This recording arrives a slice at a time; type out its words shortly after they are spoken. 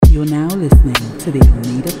You're now listening to the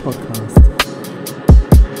Almeida Podcast.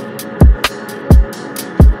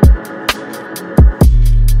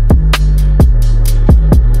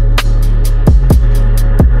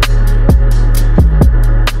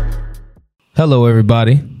 Hello,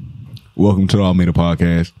 everybody. Welcome to the Almeida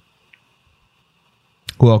Podcast.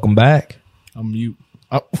 Welcome back. I'm mute.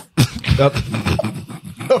 Oh. I fucked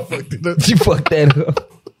it up. You fucked that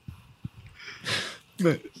up.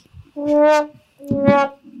 You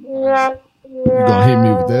gonna hit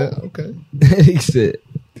me with that? Okay. He said,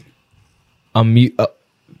 I'm mute.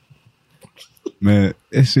 Man,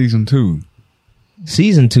 it's season 2.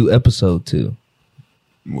 Season 2, episode 2.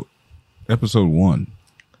 Episode 1.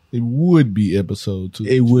 It would be episode 2.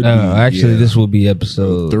 It would No, be. actually, yeah. this will be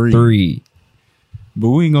episode 3. But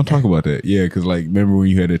we ain't gonna talk about that. Yeah, because, like, remember when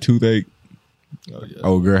you had a toothache? Oh, yeah.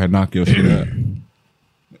 Old girl had knocked your shit out.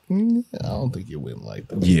 I don't think it went like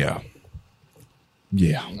that. Yeah.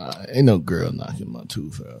 Yeah. Nah, ain't no girl knocking my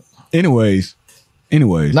tooth out. Anyways.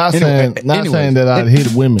 Not saying that I'd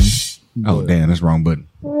hit women. Oh, but damn, that's the wrong button.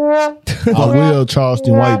 I will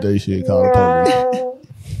Charleston White that shit call the police.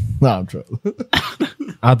 Nah, I'm trouble.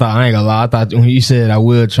 I ain't gonna lie. I thought when you said I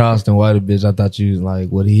will Charleston White a bitch, I thought you was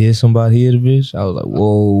like, would he hit somebody, hit a bitch? I was like,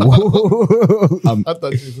 whoa. I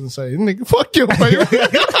thought you was gonna say, nigga, fuck your baby.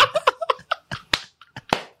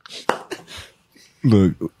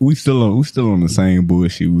 Look, we still on the same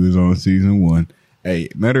bullshit we was on season 1. Hey,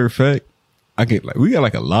 matter of fact, we got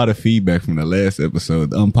like a lot of feedback from the last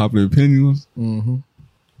episode, the unpopular opinions. Mm-hmm.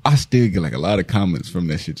 I still get like a lot of comments from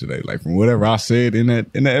that shit today, like from whatever I said in that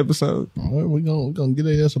episode. Well, we're gonna get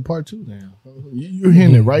it as a part 2 now. You're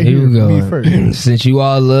hearing it right here we from go. me first. Since you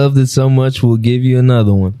all loved it so much, we'll give you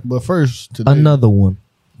another one. But first, today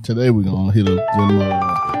we're gonna hit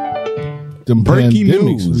them Breaking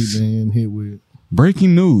pandemics news. we've been hit with.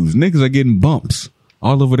 Breaking news: niggas are getting bumps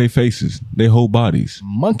all over their faces, their whole bodies.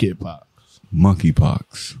 Monkeypox.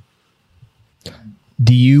 Monkeypox.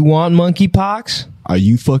 Do you want monkeypox? Are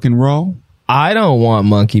you fucking raw? I don't want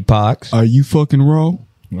monkeypox. Are you fucking raw?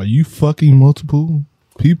 Are you fucking multiple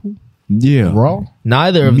people? Yeah. Raw?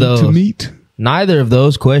 Neither of Meat those. to meat. Neither of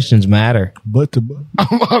those questions matter. Butt to butt.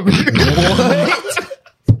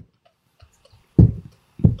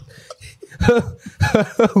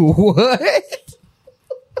 What?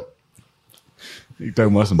 You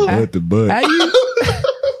talking about some butt to butt?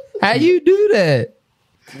 How you do that?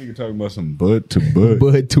 Nigga talking about some butt to butt.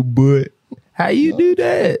 Butt to butt. How you do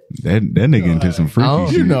that? That nigga into some freaky Oh.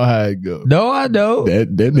 shit. You know how it goes. No, I don't.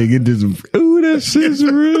 That nigga into some. Ooh, that's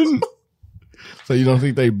scissoring. So you don't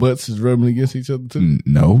think they butts is rubbing against each other too?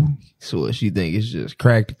 No. So what she think is just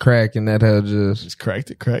crack to crack and that how just Just crack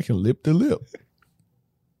to crack and lip to lip.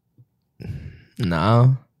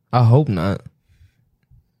 nah. I hope not.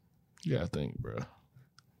 Yeah, I think, bro.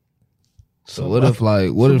 So what if I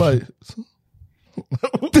don't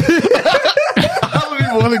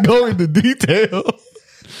even want to go into detail.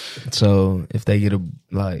 so if they get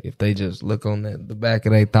if they just look on the back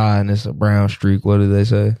of their thigh and it's a brown streak, what do they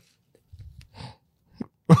say?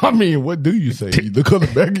 I mean, what do you say? You look on the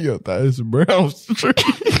back of your thigh, it's a brown streak.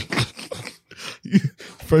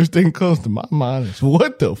 First thing comes to my mind is,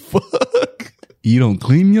 what the fuck? You don't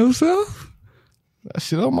clean yourself? That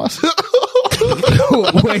shit on myself.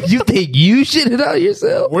 Wait, you think you shit it out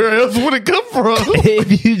yourself? Where else would it come from?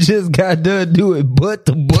 If you just got done doing butt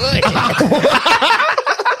to butt.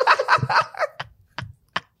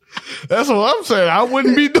 That's what I'm saying. I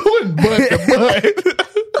wouldn't be doing butt to butt.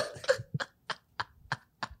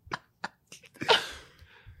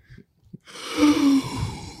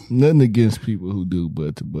 Nothing against people who do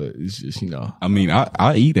butt to butt. It's just, I mean,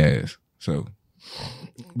 I eat ass, so.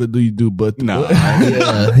 But do you do butt to Nah. butt?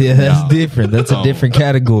 Yeah, that's different. That's a different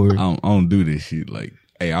category. I don't do this shit. Like,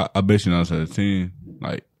 hey, I bet you 9 out of 10.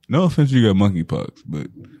 Like, no offense, you got monkeypox, but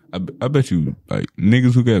I bet you, like,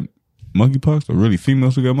 niggas who got monkeypox, or really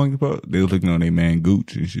females who got monkeypox, they was looking on their man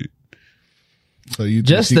gooch and shit. So you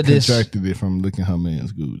Just just the contracted it from licking her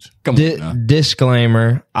man's gooch. Come on now.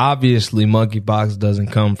 Disclaimer: obviously, monkeypox doesn't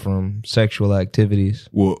come from sexual activities.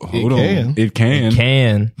 Well, hold on. can. It can. It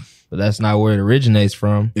can, but that's not where it originates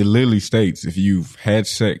from. It literally states if you've had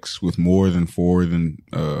sex with more than four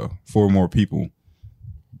more people,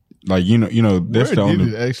 like that's Where the did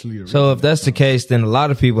only. it actually So if that's the case, then a lot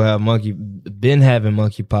of people have been having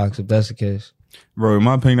monkeypox. If that's the case, Bro, in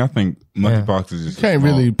my opinion, I think monkeypox is just You can't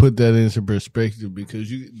really put that into perspective because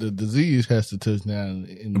the disease has to touch down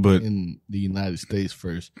in the United States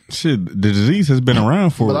first. Shit, the disease has been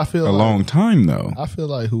around for But I feel a like- long time though. I feel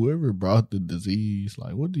like whoever brought the disease,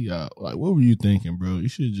 like, what were you thinking, bro? You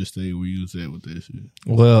should just stay where you was at with that shit.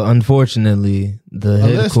 Well, unfortunately, the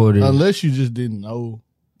headquarters. Unless you just didn't know.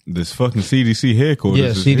 This fucking CDC headquarters. Yeah,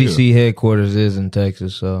 is CDC here. headquarters is in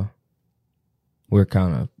Texas, so we're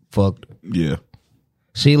kind of fucked. Yeah.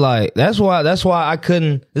 See, like that's why I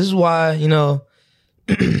couldn't. This is why Well,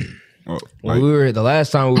 when we were the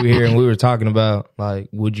last time we were here and we were talking about like,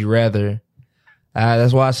 would you rather?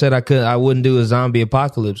 That's why I said I wouldn't do a zombie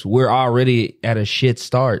apocalypse. We're already at a shit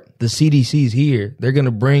start. The CDC's here. They're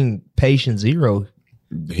gonna bring patient zero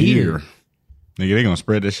here. Nigga, they gonna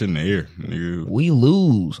spread that shit in the air. Nigga. We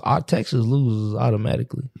lose. Our Texas loses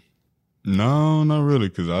automatically. No, not really,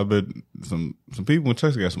 because I bet some people in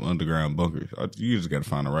Texas got some underground bunkers. You just got to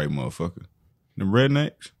find the right motherfucker. Them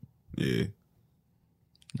rednecks? Yeah.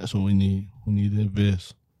 That's what we need. We need to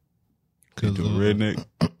invest. Into a redneck.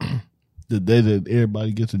 The day that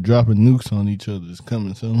everybody gets to dropping nukes on each other is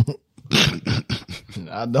coming soon.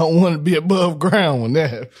 I don't want to be above ground when that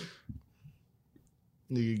happens.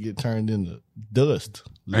 Nigga get turned into dust.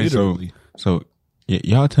 Hey, Literally. so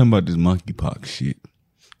y'all talking about this monkeypox shit.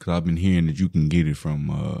 Because I've been hearing that you can get it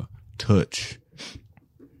from touch.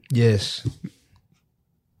 Yes.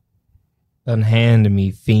 Unhand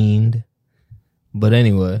me, fiend. But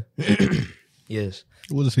anyway, yes.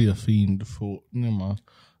 What is he a fiend for? Never mind.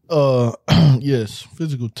 Yes,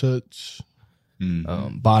 physical touch.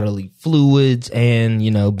 Bodily fluids and,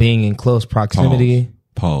 being in close proximity.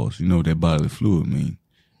 Pause. You know what that bodily fluid mean?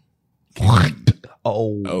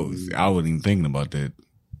 Oh, see, I wasn't even thinking about that.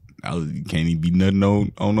 Can't even be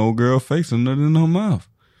nothing on old girl face or nothing in her mouth.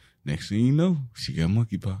 Next thing you know, she got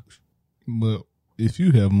monkeypox. But if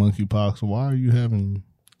you have monkeypox, why are you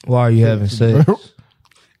having sex?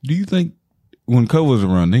 Do you think when COVID was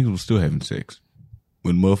around, niggas was still having sex?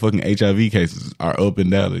 When motherfucking HIV cases are up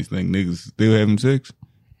and down, you think niggas still having sex?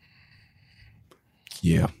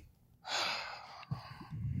 Yeah.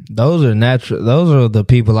 Those are natural. Those are the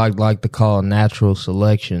people I like to call natural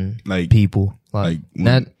selection people.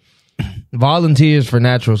 Volunteers for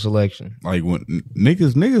natural selection. Like when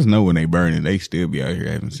niggas know when they burning, they still be out here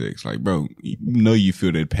having sex. Like, bro, you know you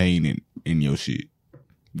feel that pain in your shit.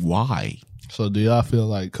 Why? So do y'all feel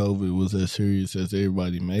like COVID was as serious as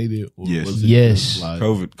everybody made it? Or Yes. Was it Yes. just like,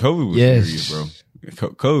 COVID was serious, bro.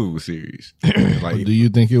 COVID was serious. Like, do you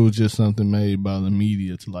think it was just something made by the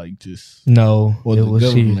media to like just No, Or it the was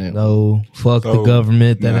government. serious. No, fuck the So,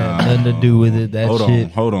 government. That had nothing to do with it. That hold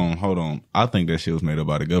shit. on, hold on. I think that shit was made up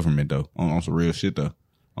by the government though. On some real shit though.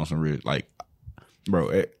 On some real bro.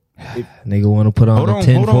 Nigga want to put on a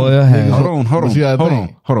tinfoil hat. What you gotta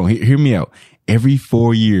think? Hold on. Hear me out. Every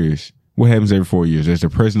 4 years, what happens every 4 years? There's the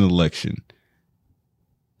president election.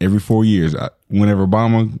 Every 4 years, whenever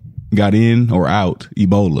Obama got in or out,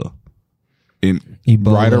 Ebola. And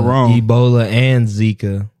right or wrong. Ebola and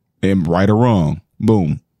Zika. And right or wrong,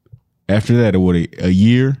 boom. After that, a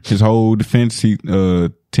year, his whole defense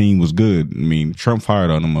team was good. I mean, Trump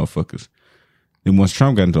fired on them motherfuckers. Then once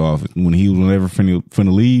Trump got into office, when he was never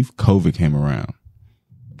finna leave, COVID came around.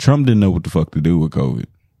 Trump didn't know what the fuck to do with COVID.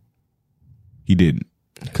 He didn't.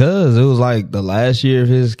 Cause it was like the last year of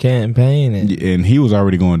his campaign And he was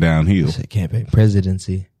already going downhill.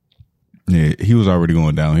 presidency. Yeah, he was already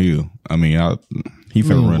going downhill. I mean, he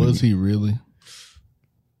finna run. Was he really?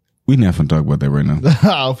 We not finna talk about that right now.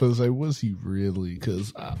 I was gonna say, was he really?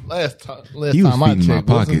 Because last He was time I feeding my checked,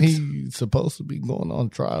 wasn't pockets. he supposed to be going on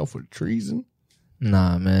trial for treason?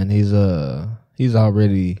 Nah, man, he's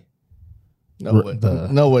already.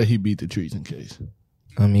 No way he beat the treason case.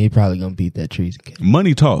 I mean, he probably gonna beat that treason case.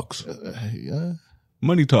 Money talks. Yeah,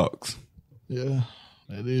 Money talks. yeah,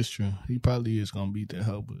 that is true. He probably is gonna beat that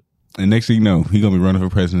hoe, but And next thing you know, he gonna be running for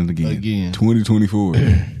president again. 2024.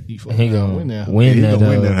 he gonna win that. win He that. gonna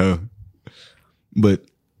win that hoe. But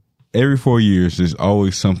every 4 years, there's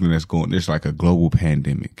always something that's going. There's like a global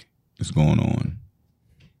pandemic that's going on.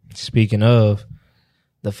 Speaking of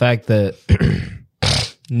the fact that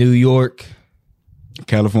New York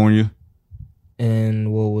California.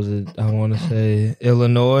 and what was it? I want to say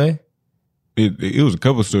Illinois. It was a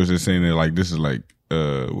couple of stories that saying that like this is like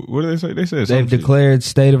what did they say? They said They've some shit. declared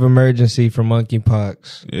state of emergency for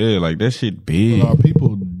monkeypox. Yeah, like that shit big. But are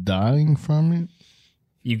people dying from it?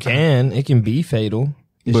 You can. It can be fatal.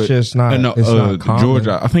 It's But- just not. No, it's not common.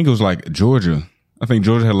 Georgia. I think it was like Georgia. I think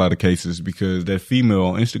Georgia had a lot of cases because that female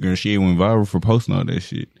on Instagram, she went viral for posting all that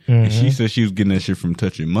shit. And she said she was getting that shit from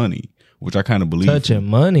touching money, which I kind of believe. Touching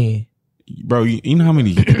money. bro, you know how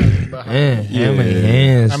many? Man, how many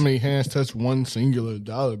hands? How many hands touch one singular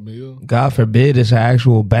dollar bill? God forbid it's an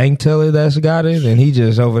actual bank teller that's got it, and he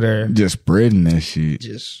just over there Just spreading that shit.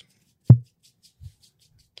 just.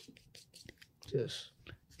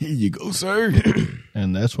 Here you go, sir.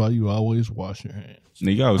 And that's why you always wash your hands.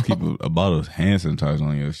 Nigga, you always keep a bottle of hand sanitizer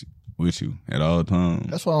on your with you at all times.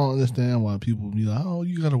 That's why I don't understand why people be like, "Oh,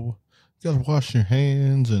 you gotta wash your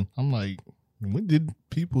hands," and I'm like, when did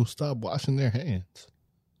people stop washing their hands?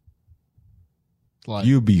 Like,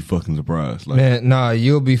 You'll be fucking surprised. Like, Man, nah,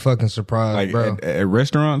 you'll be fucking surprised, like bro. at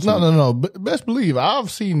restaurants. no. But best believe I've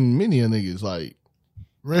seen many of niggas like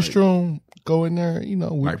restroom go in there, you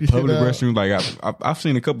know, whip Like your public shit out. restrooms. Like I've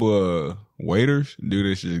seen a couple of waiters do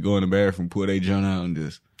this. Just go in the bathroom, pull their joint out, and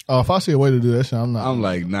just. Oh, if I see a way to do that shit, I'm not. I'm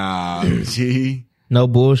like, nah, gee. No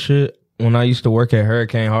bullshit. When I used to work at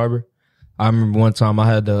Hurricane Harbor, I remember one time I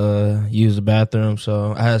had to use the bathroom,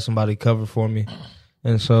 so I had somebody cover for me.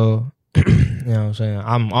 And so, you know what I'm saying?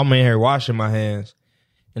 I'm in here washing my hands.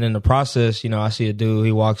 And in the process, you know, I see a dude,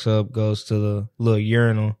 he walks up, goes to the little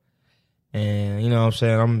urinal. And, you know what I'm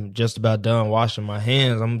saying? I'm just about done washing my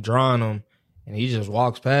hands. I'm drying them. And he just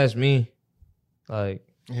walks past me. Like,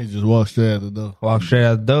 He just walks straight out the door. walks straight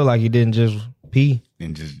out the door like he didn't just pee.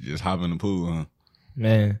 And just hop in the pool, huh?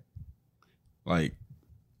 Man. Like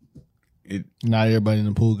it. Not everybody in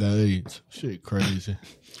the pool got AIDS. Shit crazy.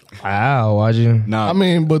 Wow, why'd you? Nah, I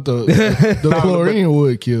mean, but the chlorine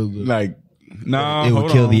would kill the. like nah. It would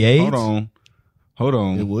hold kill on, the AIDS? Hold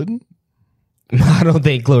on. It wouldn't? I don't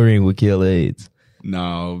think chlorine would kill AIDS.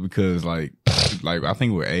 No, because like I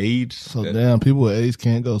think with AIDS. So damn, people with AIDS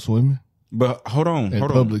can't go swimming But hold on, in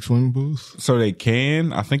hold on. public swimming pools. So they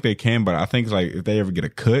can. I think they can, but I think it's like if they ever get a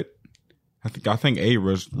cut, I think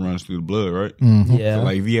AIDS runs through the blood, right? Mm-hmm. Yeah. So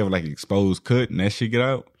like if you have like exposed cut and that shit get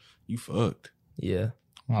out, you fucked. Yeah.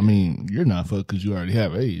 I mean, you're not fucked because you already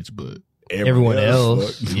have AIDS, but Everyone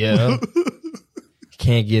else. fucked. Yeah.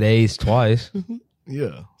 Can't get AIDS twice.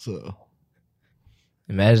 yeah. So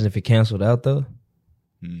Imagine if it canceled out though.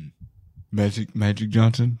 Magic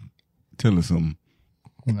Johnson, tell us something.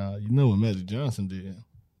 nah, you know what Magic Johnson did?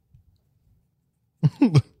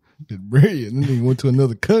 Did brilliant. Then he went to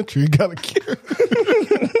another country, got a cure.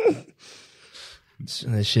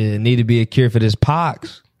 That shit need to be a cure for this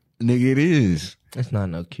pox. Nigga, it is. It's not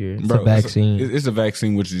no cure. It's Bro, a vaccine. It's a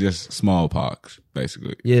vaccine, which is just smallpox,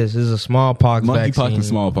 basically. Yes, it's a smallpox Monkeypox vaccine. and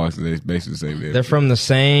smallpox, they basically say that. They're from the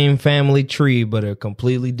same family tree, but are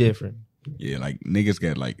completely different. Yeah, like niggas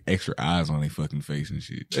got like extra eyes on their fucking face and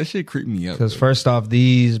shit. That shit creeped me out. Because though. first off,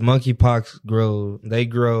 these monkeypox grow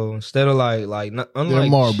instead of like They're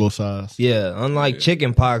unlike marble size. Yeah, unlike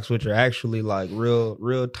chicken pox, which are actually like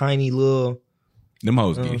real tiny little. Them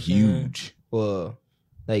hoes know get what I'm saying? huge. Well,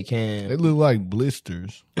 they can. They look like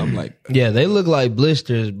blisters. I'm like, Yeah, they look like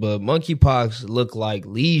blisters, but monkeypox look like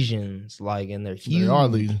lesions, like, and they're huge. They are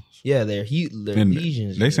lesions. Yeah, they're huge. They're and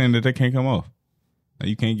lesions. they saying that they can't come off. Like,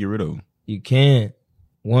 you can't get rid of them. You can't.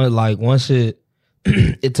 Once it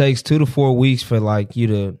it takes 2 to 4 weeks for like you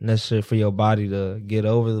to necessary for your body to get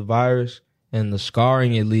over the virus, and the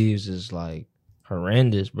scarring it leaves is like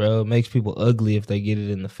horrendous, bro. It makes people ugly if they get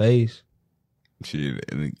it in the face. Shit,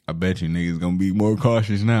 I bet you niggas gonna be more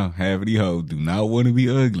cautious now. Half of these hoes do not want to be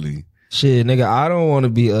ugly. Shit, nigga, I don't want to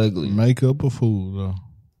be ugly. Makeup a fool, though.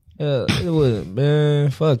 Yeah, it wouldn't, man.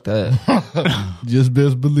 Fuck that. Just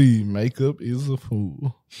best believe makeup is a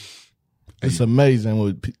fool. It's amazing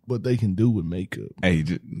what they can do with makeup. Hey,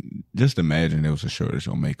 just imagine there was a shortage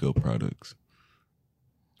on makeup products.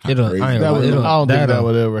 How It'll- crazy I ain't that gonna- would I be. don't think that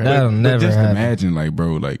would ever That'll happen. never Just happen. imagine, like,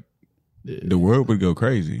 bro, like the world would go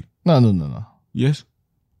crazy. No. Yes,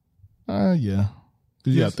 Yeah.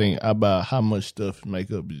 Because you got to think about how much stuff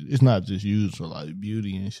makeup is. It's not just used for like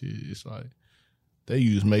beauty and shit. It's like they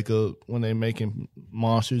use makeup when they making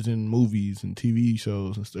monsters in movies and TV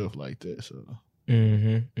shows and stuff like that. So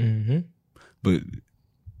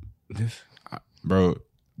but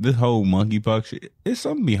this whole monkeypox shit, it's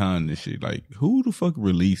something behind this shit. Like, who the fuck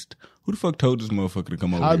told this motherfucker to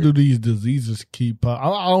come over how here? do these diseases keep pop?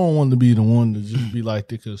 I don't want to be the one to just be like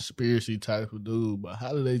the conspiracy type of dude, but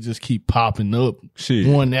how do they just keep popping up Shit.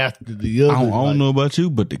 one after the other? I don't know about you,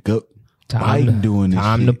 but Biden doing this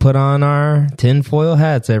Time shit. to put on our tinfoil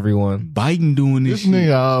hats, everyone. Biden doing this This shit.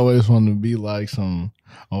 nigga always want to be like some,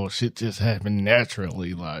 oh, shit just happened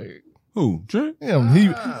naturally. Like, Who? Trent? yeah,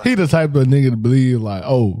 he the type of nigga to believe like,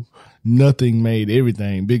 oh, nothing made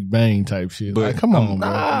everything, Big Bang type shit. But like, come on,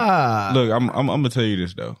 bro. Look, I'm gonna tell you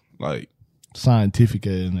this though. Like Scientific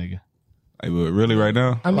ass nigga. but really right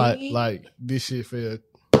now, I mean, Like this shit fell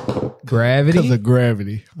Gravity? Because of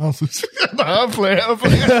gravity. I'm playing.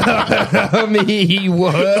 I mean,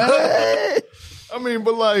 what? I mean,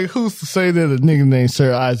 but like, who's to say that a nigga named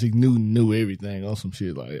Sir Isaac Newton knew everything on some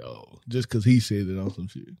shit? Like, just because he said it on some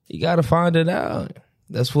shit. You gotta find it out.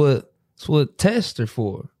 That's what tests are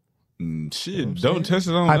for. Shit, don't test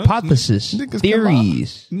it on Hypothesis, Niggas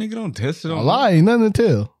theories. Nigga, don't test it on A lie ain't nothing to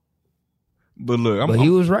tell. But look, But he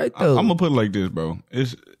was right though. I'm gonna put it like this, bro.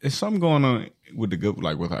 It's something going on with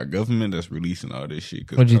with our government that's releasing all this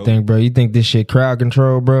shit. What do you think, bro? You think this shit crowd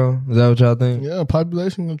control, bro? Is that what y'all think? Yeah,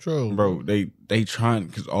 population control. Bro, they trying,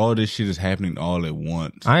 because all this shit is happening all at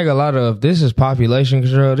once. I ain't gonna lie to you. If this is population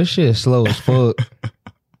control, this shit is slow as fuck.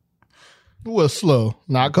 What's slow?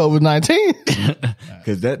 Not COVID-19.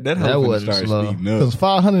 Because that wasn't slow. Because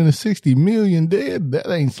 560 million dead, that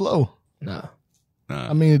ain't slow. Nah.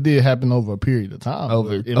 I mean, it did happen over a period of time.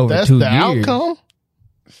 Over If 2 that's years. the outcome,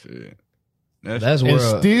 Shit. That's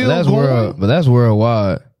still world, but that's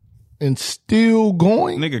worldwide. and still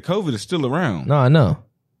going, Nigga, COVID is still around. No, I know.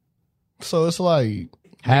 so it's like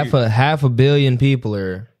Half a billion people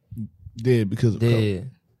are dead because of COVID.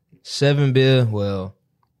 dead. 7 billion. Well,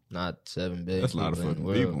 not 7 billion. That's a lot of people in the fucking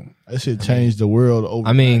world. people. That shit changed the world over.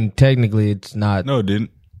 I mean, technically, it's not. No, it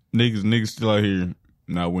didn't. Niggas still out here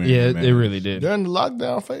not wearing Yeah, masks. it really did. during the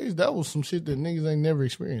lockdown phase, that was some shit that niggas ain't never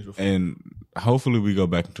experienced before. And hopefully we go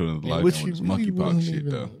back into another lockdown with this really monkeypox wasn't shit, even-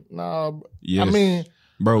 though. Nah, bro. Yes. I mean,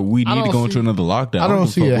 Bro, we I need to don't go into see- another lockdown. I don't give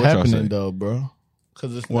a see fuck it what y'all happening say. though, bro.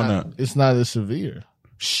 Because it's Why not. not? It's not as severe.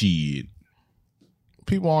 Shit.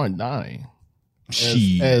 People aren't dying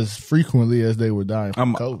Shit. as frequently as they were dying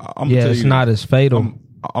from I'm COVID. gonna Yeah, tell it's you not as fatal.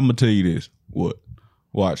 I'm gonna tell you this. What?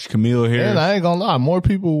 Watch Camille Harris. And I ain't gonna lie, more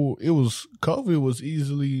people. COVID was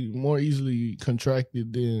more easily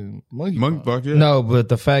contracted than monkeypox. Monkeypox, yeah. No, but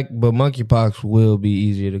monkeypox will be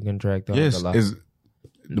easier to contract. I ain't Yes, gonna lie. is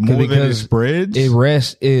the more that it Because spreads.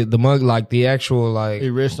 like the actual like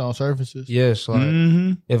It rests on surfaces. yes, like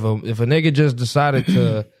Mhm. if a nigga just decided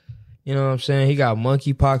to, you know what I'm saying, he got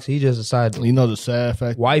monkeypox, he just decided to You know the sad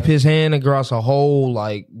fact. wipe his hand across a whole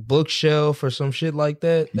like bookshelf or some shit like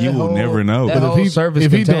that. You will never know. That But whole if surface he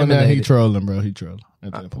doing that, he contaminated. trolling, bro. He trolling.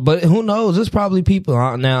 At that point. But who knows? There's probably people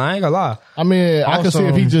now. I ain't gonna lie. I mean, I can see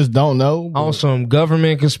if he just don't know. but- On some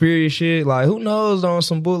government conspiracy shit, like who knows on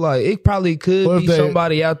some bull, like it probably could What if be they-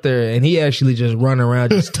 somebody out there and he actually just running around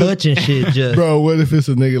just touching shit just Bro, what if it's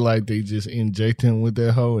a nigga like they just inject him with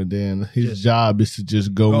that hoe and then his job is to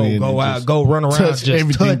just go in, go and out, just go run around, touch just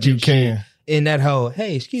everything touching you can, shit in that hole.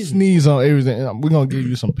 Hey, excuse me. sneeze on everything. We're gonna give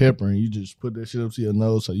you some pepper and you just put that shit up to your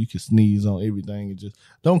nose so you can sneeze on everything and just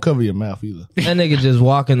don't cover your mouth either. That nigga just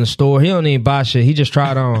walk in the store. He don't even buy shit. He just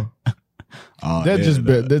try it on. Oh, That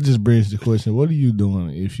yeah, that just brings the question: what are you doing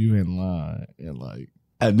if you in line and like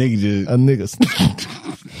a nigga just a nigga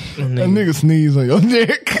a nigga sneeze on your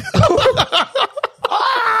neck?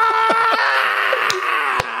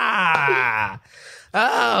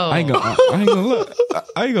 Oh, I ain't gonna look.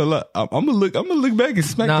 I ain't gonna look. I'm gonna look back and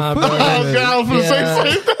smack nah, the bro. fuck. Oh, God, I was finna say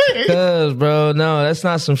the same thing. Cause, bro, no, that's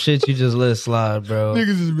not some shit you just let slide, bro.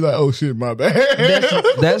 Niggas just be like, "Oh shit, my bad."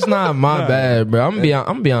 That's not my bad, bro. I'm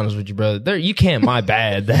gonna be honest with you, brother. You can't my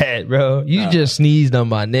bad that, bro. You just sneezed on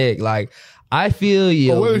my neck. Like, I feel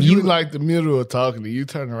you. But what if you like the middle of talking and you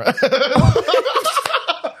turn around?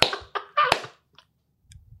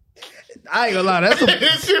 I ain't gonna lie, that's a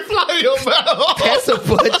shit fly in your mouth.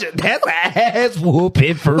 that's an ass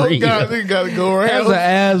whooping for Oh real. God, nigga gotta go That's around. an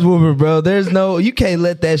ass whooping, bro. You can't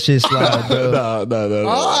let that shit slide, bro.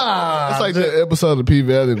 No. It's like the episode of P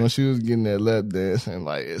Valley when she was getting that lap dance and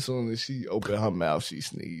like as soon as she opened her mouth, she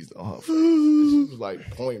sneezed on her face. She was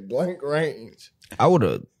like point blank range. I would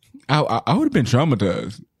have. I would have been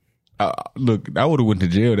traumatized. Look, I would have went to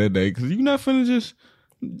jail that day because you not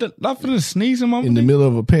finna sneeze in my In the middle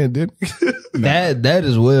of a pandemic. That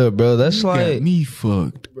as well, bro. That's got like me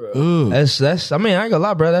fucked. Ugh. that's. I mean, I ain't gonna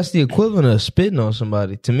lie, bro. That's the equivalent of spitting on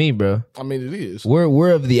somebody to me, bro. I mean, it is.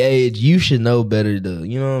 We're of the age you should know better to.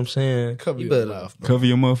 You know what I'm saying? Cover you your better mouth, bro. Cover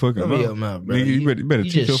your motherfucking cover mouth. your mouth, bro. Nigga, you better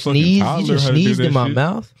teach your just fucking sneezed. toddler You just how to do sneezed that in my shit.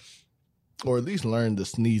 mouth. Or at least learn the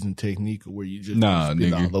sneezing technique where you just Nah,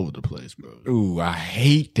 spit nigga. all over the place, bro. Ooh, I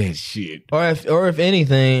hate that shit. Or if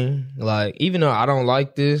anything, like even though I don't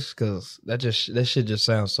like this, because that shit just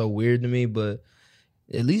sounds so weird to me, but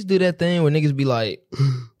at least do that thing where niggas be like,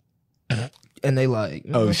 and they like,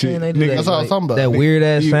 you know Oh, what I'm shit. saying? They do Nigga, that, that's what I was like, talking about. that weird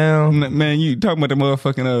ass sound. Man, you talking about the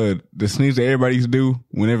motherfucking the sneeze that everybody used to do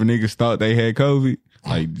whenever niggas thought they had COVID?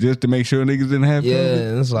 Like just to make sure niggas didn't have Yeah, COVID?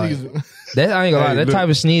 and it's like Niggas- that. I ain't gonna lie, Hey, that look. type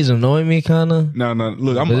of sneeze annoy me, kind of. No,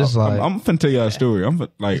 look, I'm But it's like- finna tell y'all a story. I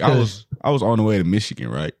Because- was on the way to Michigan,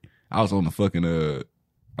 right? I was on the fucking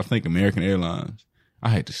I think American Airlines. I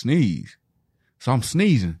had to sneeze. So I'm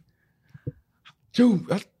sneezing. Choo,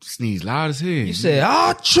 I sneezed loud as hell. You said,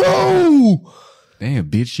 achoo! Damn,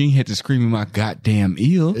 bitch, she ain't had to scream in my goddamn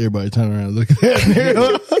ear. Everybody turn around and look at that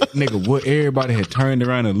nigga. Nigga, what? Everybody had turned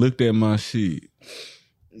around and looked at my shit.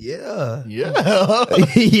 Yeah. Yeah.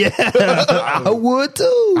 Yeah. I would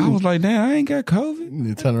too. I was like, damn, I ain't got COVID.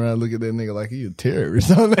 You turn around and look at that nigga like he a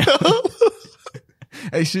terrorist on that.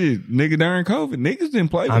 Hey, shit, nigga, during COVID, niggas didn't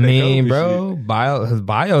play with I that mean, COVID bro,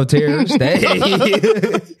 bioterrorists,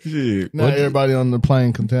 shit. Shit. Now everybody on the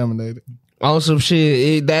plane contaminated. on some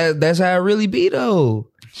shit. That's how it really be though.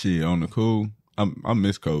 Shit, on the cool. I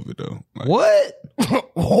miss COVID though. Like, What?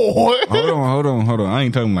 What? Hold on. I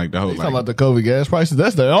ain't talking like the whole. You talking about the COVID gas prices?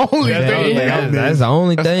 That's the only thing. That's the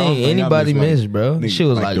only That's the thing only thing I anybody miss, like, missed, bro. nigga, Shit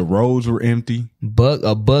was like the roads were empty.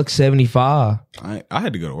 $1.75. I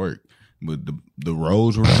had to go to work, but the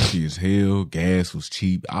roads were empty as hell. Gas was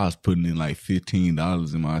cheap. I was putting in like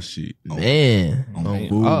 $15 in my shit. Man, on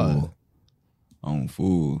food. God. On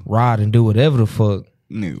food. Ride and do whatever the fuck.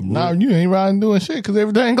 Nigga, what? Nah, you ain't riding doing shit because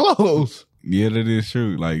everything closed. Yeah, that is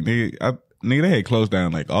true. Like nigga, they had closed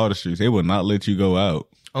down like all the streets. They would not let you go out.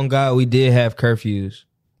 On God, we did have curfews.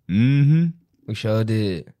 Mm-hmm. We sure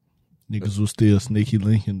did. Niggas was still sneaky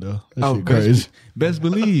linking though. That Oh, shit crazy. Best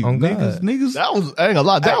believe, On God. niggas. That was, I ain't gonna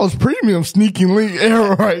lie, that was premium sneaky link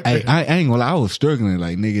era right there. Hey, I ain't gonna lie, I was struggling.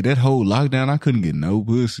 Like nigga, that whole lockdown, I couldn't get no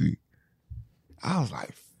pussy. I was like,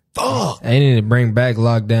 fuck. They need to bring back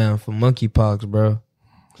lockdown for monkeypox, bro.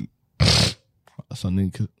 Some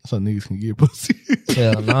niggas can get pussy.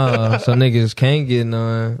 Hell nah. Some niggas can't get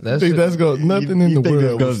none. I think that's nothing in the you think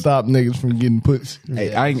world that's will stop niggas from getting pussy.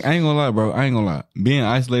 Hey, I ain't gonna lie, bro. I ain't gonna lie. Being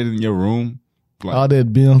isolated in your room, like, All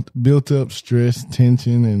that built up stress,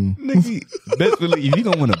 tension, and nigga, best believe you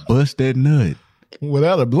gonna want to bust that nut.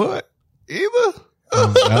 without a blunt either.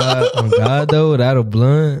 on God though, without a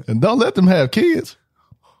blunt. And don't let them have kids.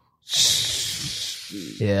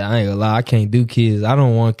 Yeah, I ain't gonna lie. I can't do kids. I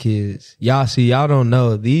don't want kids. Y'all don't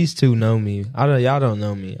know. These two know me. Y'all don't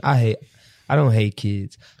know me. I don't hate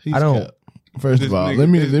kids. He's I don't. cap. First This of all,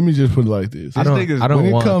 nigga- let me just put it like this. I don't. nigga's- I don't When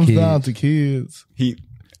it want comes kids. down to kids,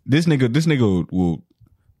 This nigga will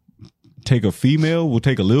take a female, will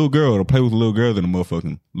take a little girl to play with a little girl than a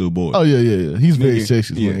motherfucking little boy. oh yeah. He's very Nigga,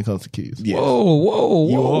 sexist yeah. when it comes to kids. Yes. Whoa.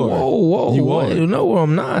 You are. You Wait, are. no,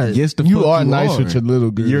 I'm not. Yes, the You fuck are nice with your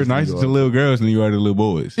little girls. You're nicer to little girls than you are to little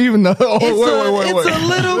boys. Even though, wait. It's a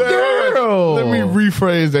little girl. Let me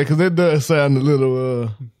rephrase that because it does sound a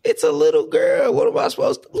little. It's a little girl. What am I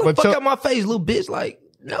supposed to look? But Fuck your- out my face, little bitch. Like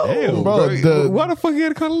no, Hell, bro, why the fuck you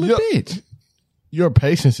gotta call a little Yeah. bitch? Your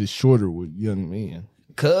patience is shorter with young men.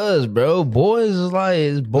 Cause bro, boys is like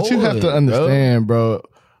it's boys. But you have to bro. understand, bro.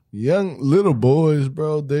 Young little boys,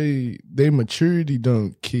 bro, they maturity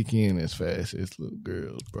don't kick in as fast as little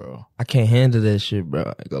girls, bro. I can't handle that shit, bro. I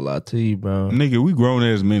ain't gonna lie to you, bro. Nigga, we grown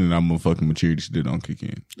ass men and our motherfucking maturity still don't kick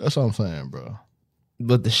in. That's what I'm saying, bro.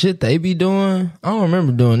 But the shit they be doing, I don't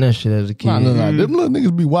remember doing that shit as a kid. No. Them little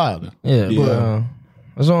niggas be wilder. Yeah, bro.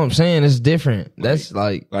 That's what I'm saying. It's different. That's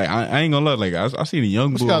like Like I ain't gonna lie, like I seen a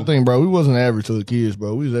young What's boy. got thing, bro? We wasn't average little kids,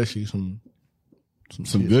 bro. We was actually some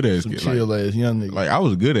good ass some kid, chill ass young niggas. Like I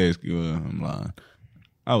was a good ass kid. I'm lying.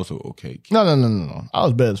 I was so okay. Kid. No. I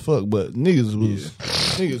was bad as fuck, but niggas was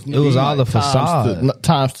niggas. It was all the facade.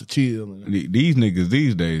 Times to chill. These niggas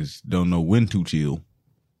these days don't know when to chill.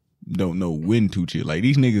 Don't know when to chill. Like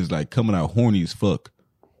these niggas like coming out horny as fuck.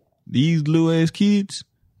 These little ass kids,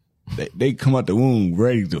 they come out the womb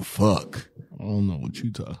ready to fuck. I don't know what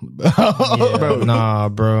you talking about. yeah, nah,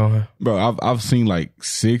 bro. Bro, I've seen like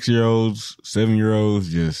 6-year-olds, 7-year-olds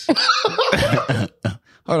just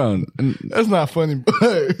hold on. That's not funny,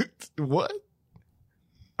 but what?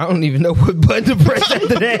 I don't even know what button to press after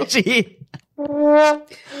that shit.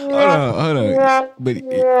 Hold on. But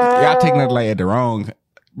y'all taking that like at the wrong,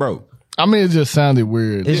 bro. I mean, it just sounded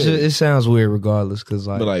weird. It's just, it sounds weird regardless, cause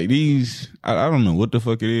like, But like these, I don't know what the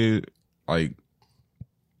fuck it is. Like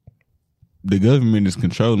the government is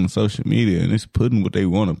controlling social media and it's putting what they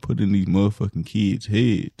want to put in these motherfucking kids'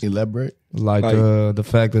 heads. Elaborate. like like- the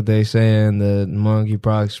fact that they saying that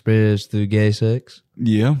monkeypox spreads through gay sex.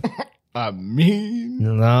 Yeah, I mean,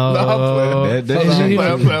 No, that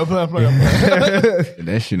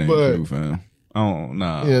shit ain't But- true, fam. I don't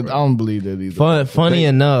nah. Yeah, I bro. don't believe that either. Funny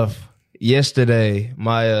enough, yesterday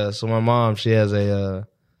my mom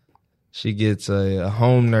she gets a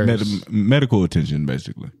home nurse. Medical attention,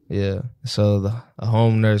 basically. Yeah. So a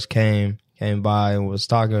home nurse came by and was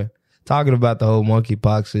talking about the whole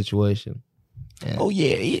monkeypox situation. Oh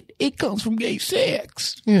yeah, it comes from gay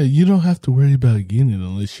sex. Yeah, you don't have to worry about getting it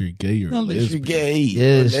unless you're gay or Unless you're lesbian. gay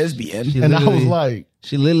Yes. or lesbian. She And I was literally- like,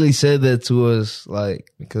 she literally said that to us, like,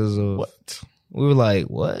 because of what? we were like,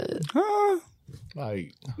 what? Huh?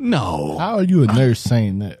 Like, No. how are you a nurse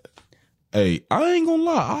saying that? Hey, I ain't gonna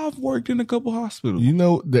lie. I've worked in a couple hospitals. You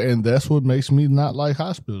know, and that's what makes me not like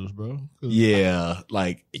hospitals, bro. 'Cause, Yeah,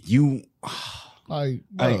 like you. like,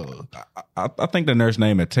 bro, I think the nurse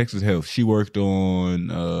name at Texas Health. She worked on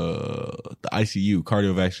the ICU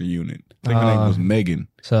cardiovascular unit. I think her name was Megan.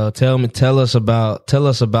 So tell us about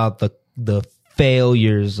the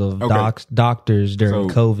failures of Okay. doctors during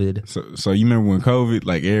So- COVID. So you remember when COVID,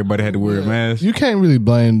 like everybody had to wear a mask? you can't really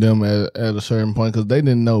blame them at a certain point because they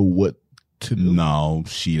didn't know what to do. No,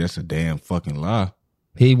 that's a damn fucking lie.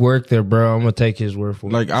 He worked there, bro. I'm gonna take his word for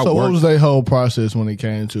it. Like I So what worked. was their whole process when it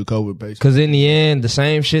came to COVID patients? Because in the end, the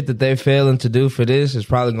same shit that they failing to do for this is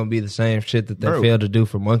probably gonna be the same shit that they Bro. failed to do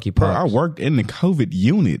for monkeypox. Bro, I worked in the COVID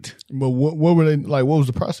unit. But what were they like? What was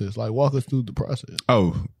the process? Like, walk us through the process.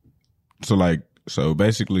 Oh, so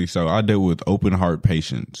basically, I dealt with open heart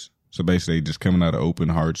patients. So basically, just coming out of open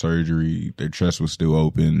heart surgery, their chest was still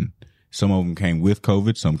open. Some of them came with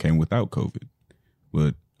COVID, some came without COVID.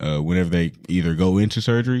 But whenever they either go into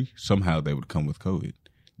surgery, somehow they would come with COVID.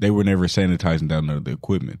 They were never sanitizing down none of the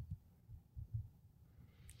equipment.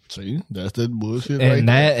 See, that's that bullshit. and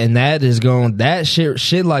right that is going that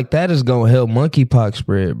shit like that is gonna help monkeypox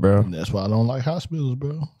spread, bro. there. That's why I don't like hospitals,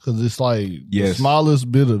 bro. Because it's like the Yes.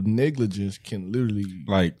 smallest bit of negligence can literally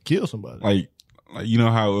Like, kill somebody. like you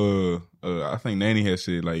know how I think Nanny has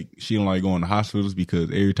said like she don't like going to hospitals because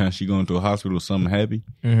every time she go into a hospital, something happy.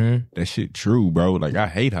 Mm-hmm. That shit true, bro. Like I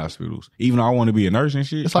hate hospitals, even though I want to be a nurse and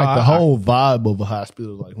shit. it's like the whole vibe of a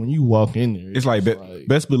hospital. Like when you walk in there, It's like, like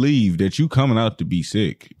best believe that you coming out to be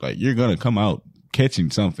sick. Like you're gonna come out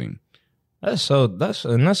catching something. That's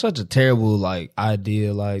such a terrible like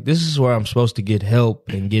idea. Like this is where I'm supposed to get help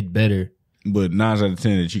and get better. But 9 out of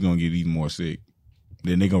 10 that you're gonna get even more sick.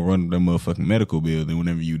 Then they gonna run their motherfucking medical bill. Then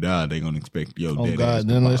whenever you die, they gonna expect oh dead ass god,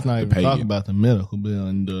 then to let's not to even pay talk you. about the medical bill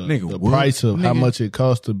and the Nigga, what? price of how Nigga. much it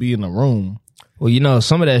costs to be in a room. Well, you know,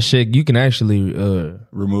 some of that shit you can actually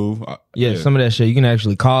remove. some of that shit you can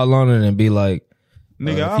actually call on it and be like,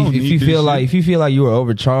 Nigga, I if don't you, need if you this feel shit. like if you feel like you were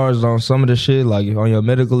overcharged on some of the shit, like on your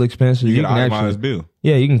medical expenses, you you get can an actually itemized bill.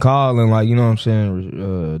 yeah, you can call and like, you know what I'm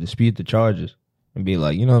saying, dispute the charges and be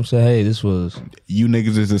like, you know what I'm saying, hey, this was You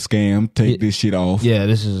niggas is a scam. Take this shit off. yeah,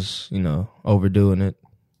 this is, you know, overdoing it.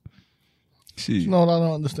 Shit. You know what I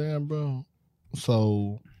don't understand, bro?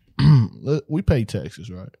 So we pay taxes,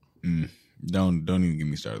 right? Don't even get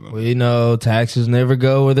me started on that. We know taxes never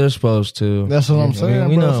go where they're supposed to. That's what I'm saying,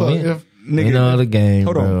 we bro. know, So we, if we know the game.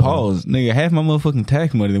 Hold bro. on, pause. Nigga, half my motherfucking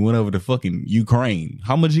tax money that went over to fucking Ukraine.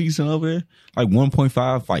 How much he sent over there? Like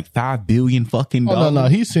 1.5, like 5 billion fucking oh dollars. no,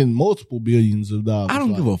 he sent multiple billions of dollars. I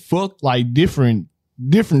don't give a fuck. like different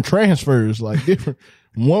transfers, like different.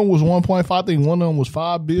 One was 1.5. I think one of them was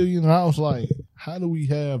 5 billion. And I was like, how do we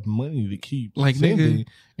have money to keep Like, sending? nigga.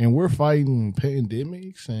 And we're fighting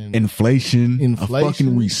pandemics and Inflation, a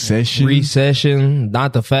fucking recession. Recession,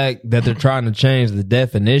 not the fact that they're trying to change the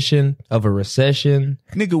definition of a recession.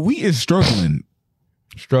 Nigga, we is struggling.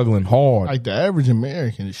 Struggling hard. like the average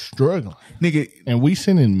American is struggling. Nigga, And we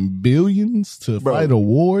sending billions to Bro. fight a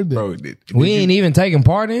war that bro, we ain't even taking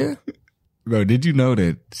part in. bro, did you know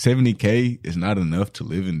that 70K is not enough to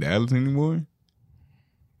live in Dallas anymore?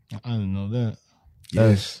 I didn't know that.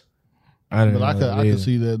 Yes. I didn't But I know could that I either. could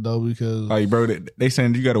see that though because Like, bro, they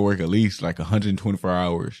saying you got to work at least like 124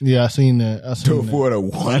 hours yeah, I seen that. I to seen that. afford a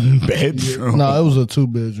 1 bedroom. No, it was a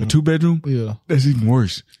 2-bedroom. 2-bedroom? Yeah. That's even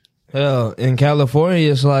worse. Hell, in California,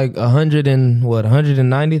 it's like 190,000,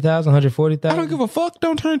 140,000. I don't give a fuck.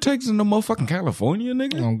 Don't turn Texas into motherfucking California,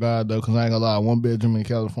 nigga. Oh God, though, because I ain't gonna lie, 1-bedroom in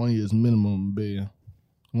California is minimum bed.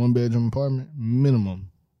 1-bedroom apartment, minimum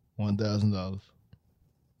 $1,000.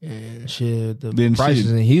 Shit, the Then prices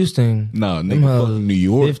shit. in Houston, No, them nigga, hoes, fucking New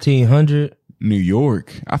York. 1,500. New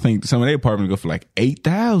York. I think some of their apartments go for like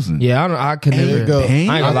 8,000. Yeah, I could Ain't never. it go- I ain't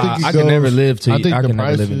gonna lie, think it I could never goes- live to. I think I the could never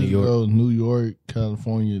prices live in New York. go New York,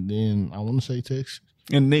 California, then I want to say Texas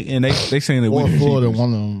And they saying that we or the Florida. cheapest.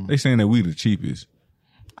 One of them. They saying that we the cheapest.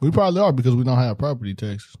 We probably are because we don't have property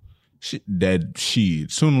taxes. Shit, that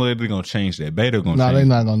shit. Sooner or later they're gonna change that. Beta gonna No, change. they're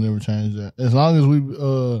not gonna never change that. As long as we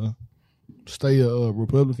stay a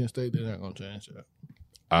Republican state, they're not gonna change that.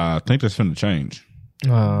 I think that's finna change. I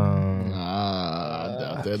I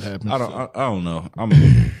doubt that happens. I don't know. I'm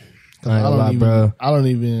ain't gonna lie, bro. I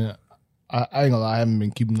ain't gonna lie. I haven't been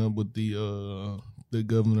keeping up with the the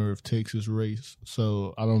governor of Texas race.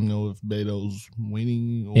 So I don't know if Beto's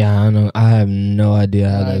winning. Or Yeah, I know. I have no idea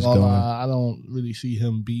how I ain't that's gonna going. lie, I don't really see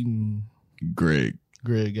him beating Greg.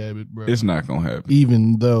 Abbott, bro. It's not gonna happen.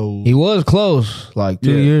 Even though He was close like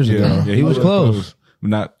 2 years ago. Yeah, he was close.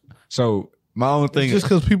 Not so. My own it's thing just is,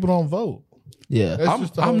 because people don't vote. Yeah. That's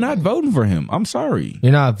just the whole I'm not thing. voting for him. I'm sorry.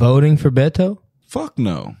 You're not voting for Beto? Fuck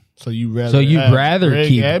no. So you rather So you'd have rather Greg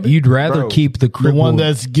keep Abbott, you'd rather Bro, keep the the crippled. one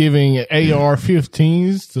that's giving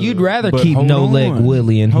AR-15s. You'd rather But keep hold No Leg on.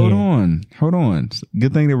 Willie in Hold here. Hold on.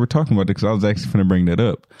 Good thing that we're talking about it because I was actually going to bring that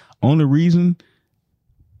up. Only reason.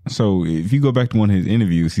 So if you go back to one of his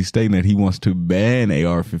interviews, he's stating that he wants to ban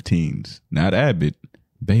AR-15s, not Abbott,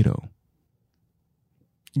 Beto.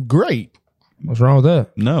 Great. What's wrong with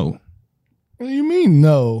that? No, What do you mean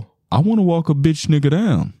no? I want to walk a bitch nigga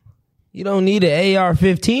down. You don't need an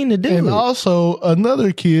AR-15 to do And it. also,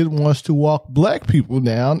 another kid wants to walk black people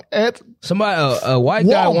down at Somebody, a white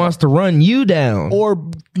guy Walmart. wants to run you down. or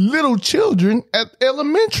little children at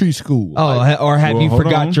elementary school. Or have Well, you hold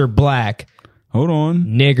forgot on. you're black, Hold on.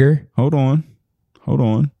 nigger? Hold on.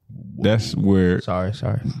 That's where Sorry.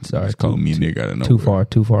 it's calling me a nigga out of nowhere.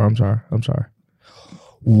 Too far. I'm sorry.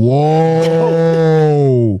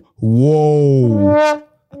 Whoa.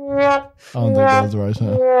 I don't think that was the right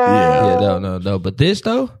sound. Yeah. Yeah, no. But this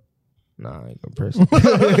though? Nah, I ain't gonna press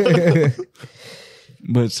it.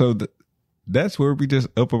 But so that's where we just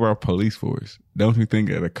up our police force. Don't you think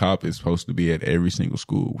that a cop is supposed to be at every single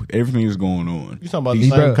school with everything that's going on? You talking about the These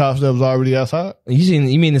same bro- cops that was already outside?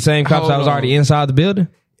 You mean the same cops Hold that was on. already inside the building?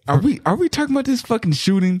 Are we talking about this fucking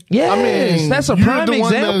shooting? Yes, mean, that's a you're prime the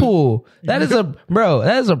one that- example. That is a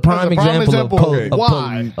prime example,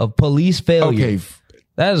 Why? of police failure. Okay.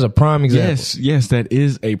 That is a prime example. Yes, that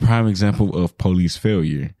is a prime example of police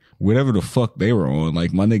failure. Whatever the fuck they were on,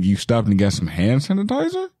 like my nigga, you stopped and got some hand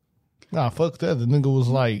sanitizer? Nah, fuck that. The nigga was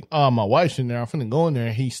like, my wife's in there. I'm finna go in there.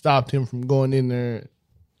 And he stopped him from going in there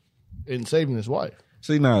and saving his wife.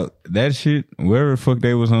 See now that shit, whatever the fuck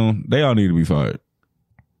they was on, they all need to be fired.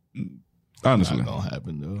 Honestly, Not gonna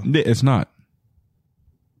happen though. it's not.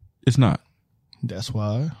 It's not. That's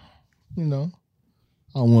why, I don't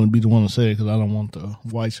want to be the one to say it because I don't want the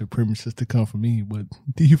white supremacists to come for me. But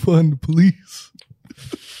defund the police.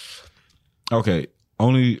 Okay,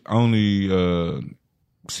 only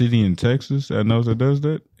city in Texas that knows that does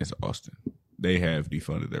that is Austin. They have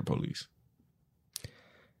defunded their police,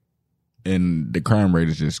 and the crime rate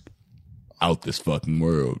is just out this fucking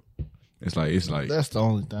world. It's like That's the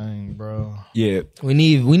only thing, bro. yeah. We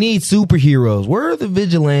need superheroes. Where are the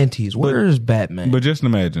vigilantes? Where is Batman? But just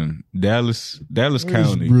imagine Dallas Where's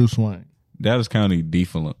County. Bruce Wayne. Dallas County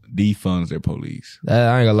defunds their police.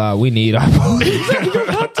 I ain't gonna lie. We need our police.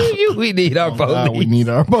 I tell you, we need our God, police. we need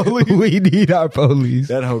our police. We need our police.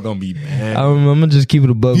 That hoe gonna be bad. I'm gonna just keep it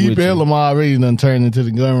a buck Deep with you. Ellum already done turned into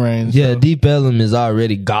the gun range. Yeah, so. Deep Ellum is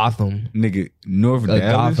already Gotham. Nigga, North Gotham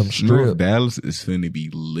Dallas, Strip. North Dallas is finna be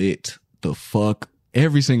lit. The fuck,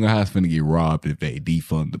 every single house finna get robbed if they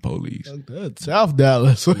defund the police. That's South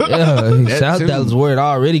Dallas. Yeah, South too. Dallas where it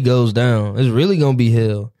already goes down. It's really gonna be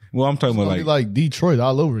hell. Well, I'm talking It's about gonna be like Detroit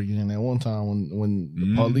all over again. At one time when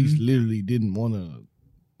the police literally didn't want to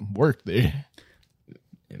work there.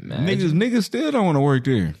 niggas still don't want to work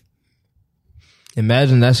there.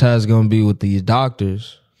 Imagine that's how it's gonna be with these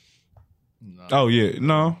doctors. Oh yeah,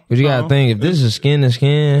 no. But you gotta no. think, if this is skin to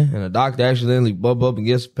skin and a doctor accidentally bump up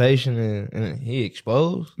against a patient and he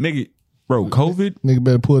exposed, Nigga, bro, COVID. Nigga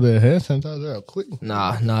better pull that hand sanitizer out quick.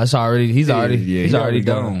 nah, it's already he's already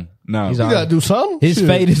done. No, He's You already- gotta do something. His Shit.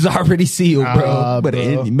 fate is already sealed, bro.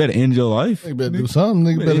 you better end your life. Nigga better do something.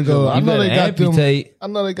 Nigga better go. I You know better they got them. amputate. I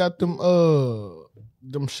know they got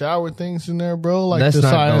them shower things in there, bro. Like That's the not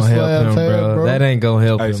science gonna help lab him, tab, bro. That ain't gonna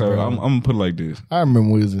help Hey, him, so bro. I'm gonna put it like this. I remember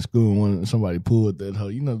when we was in school when somebody pulled that hoe.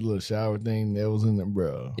 You know the little shower thing that was in there,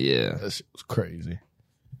 bro. Yeah. That shit was crazy.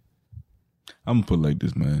 I'm gonna put it like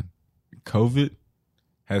this, man. COVID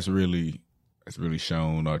has really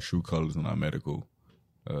shown our true colors in our medical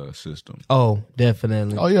system. Oh,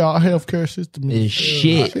 definitely. Oh yeah, our healthcare system It's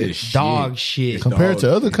shit. It's shit. Dog shit. It's compared to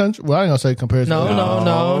dog other countries. Well, I ain't gonna say compared to No, other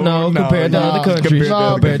no. Compared to no. other countries.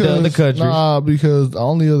 Compared to other countries. Nah, because the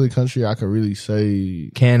only other country I could really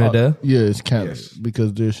say Canada. yeah, it's Canada Yes.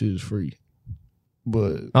 because their shit is free.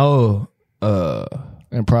 But Oh,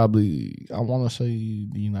 and probably I want to say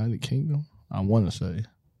the United Kingdom. I want to say,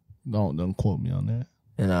 don't quote me on that.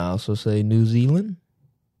 and I also say New Zealand.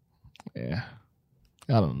 Yeah,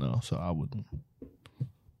 I don't know, so I wouldn't.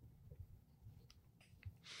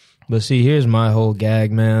 But see, here's my whole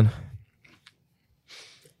gag, man.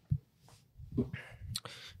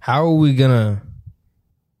 How are we gonna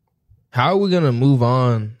how are we gonna move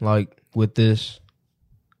on? Like with this,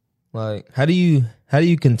 like how do you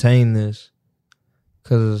contain this?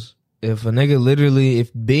 Because if a nigga literally,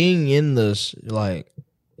 if being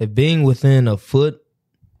within a foot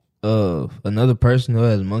of another person who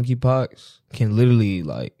has monkeypox can literally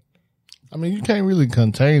like. I mean, you can't really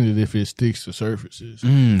contain it if it sticks to surfaces.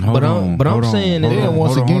 Hold on.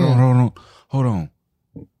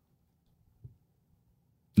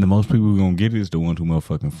 The most people who gonna get it is the ones who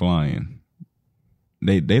motherfucking flying.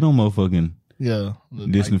 They don't motherfucking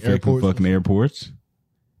disinfect like fucking airports.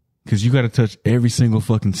 Cause you gotta touch every single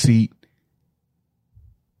fucking seat.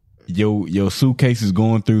 Your suitcase is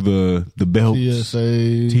going through the belts.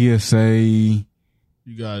 TSA.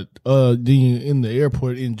 You got in the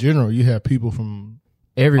airport in general, you have people from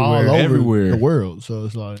everywhere the world. So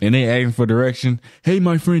it's like, and they asking for direction. Hey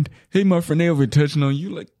my friend, they over touching on you.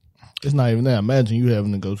 Like, it's not even that. Imagine you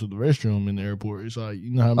having to go to the restroom in the airport. It's like,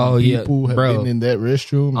 you know how many people have been in that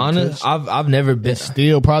restroom. Honest, I've never been.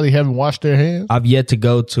 Still probably haven't washed their hands. I've yet to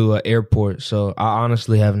go to an airport, so I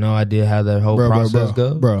honestly have no idea how that whole process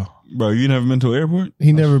goes. Bro, you never been to an airport?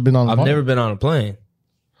 He never been on. I've never been on a plane.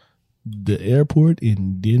 The airport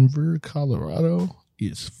in Denver, Colorado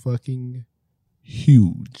is fucking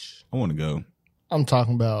huge. I want to go. I'm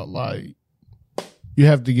talking about like you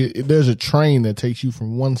have to get. There's a train that takes you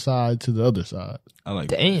from one side to the other side.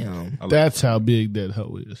 That's how big that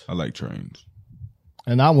hoe is. I like trains.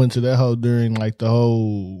 And I went to that hoe during like the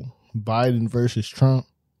whole Biden versus Trump,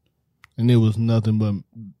 and it was nothing but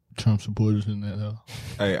Trump supporters in that hoe.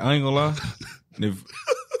 Hey, I ain't gonna lie.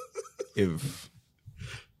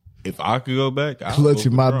 If I could go back, I'll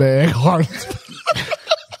clutching my bag hard.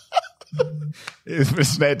 It's been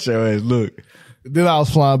snatch your ass. Look. Then I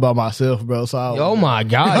was flying by myself, bro. So oh my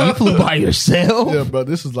God, you flew by yourself? Yeah, bro.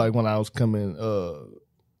 This is like when I was coming.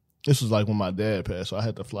 This was like when my dad passed, so I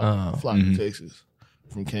had to fly to Texas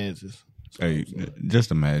from Kansas. So, hey,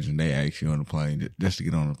 just imagine they ask you on the plane just to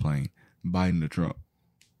get on the plane, Biden or Trump.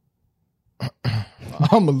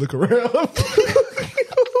 I'm gonna look around.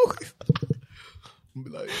 Be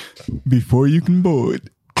like, before you can board,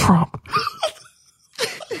 Trump.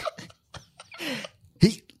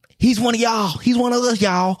 He's one of y'all. He's one of us,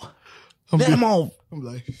 y'all. Let him on. I'm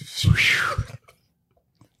like,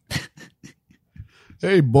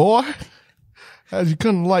 hey boy, how'd you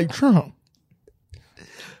come to like Trump?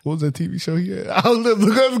 What was that TV show he had? That's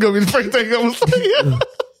gonna be the first thing I'm gonna say.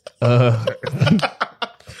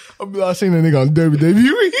 I seen that nigga on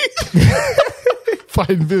WWE.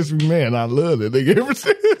 Fighting Vince McMahon. I love that nigga ever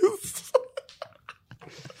since.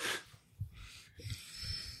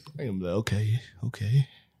 I'm like, okay.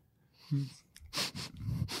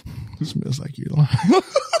 It smells like you're lying.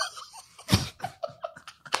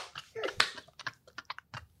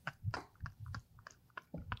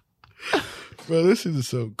 Bro, this shit is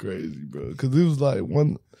so crazy, bro. Because it was like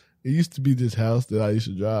it used to be this house that I used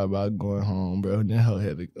to drive by going home, bro. And that house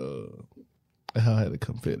had a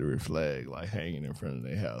Confederate flag like hanging in front of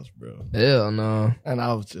their house, bro. Hell no. And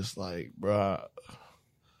I was just like, bro,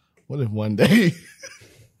 what if one day,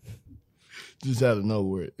 just out of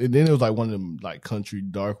nowhere, and then it was like one of them like country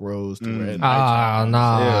dark roads to where it ain't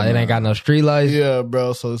got no street lights. Yeah,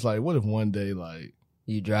 bro. So it's like, what if one day like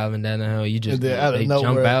you driving down the hill, you just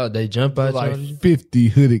they jump out like 50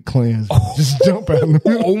 hooded clans just jump out in the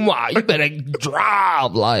middle. Oh my, you better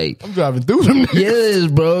drive like I'm driving through them. Yes,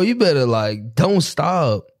 bro. You better like don't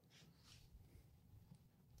stop.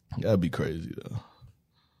 That'd be crazy though.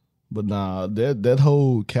 But nah, that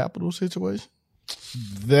whole Capitol situation,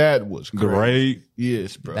 that was great.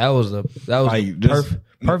 Yes, bro. That was like,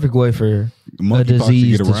 perfect way for a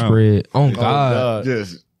disease to spread. Oh God.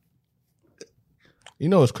 Just. You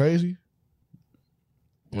know what's crazy?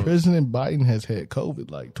 President Biden has had COVID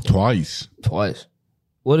like twice.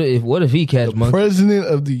 What if he catch monkey? President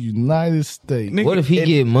of the United States. What if he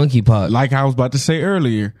get monkeypox? Like I was about to say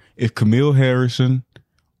earlier, if Camille Harrison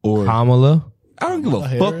or Kamala, I don't give a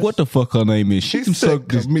fuck what the fuck her name is. She can suck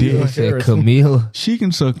this dick. Camille. She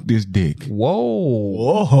can suck this dick.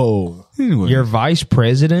 Whoa. Anyway, your vice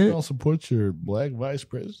president? You don't support your black vice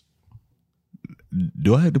president?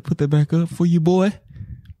 Do I have to put that back up for you, boy?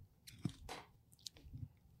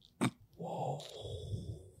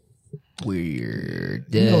 Weird.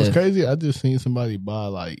 You know what's crazy? I just seen somebody buy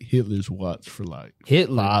like Hitler's watch for like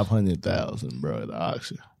 $500,000, bro, at the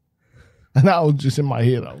auction. And I was just in my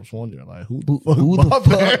head, I was wondering like, who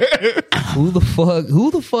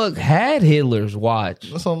the fuck had Hitler's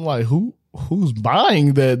watch? So I'm like, who's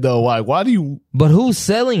buying that though? Like, why do you? But who's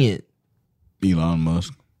selling it? Elon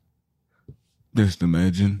Musk. Just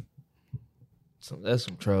imagine. That's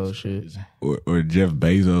some troll shit. Or Jeff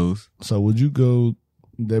Bezos. So would you go?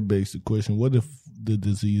 That begs the question: what if the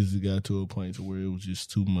disease got to a point to where it was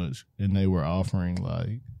just too much, and they were offering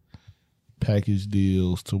like package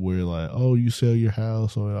deals to where like, oh, you sell your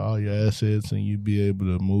house or all your assets, and you'd be able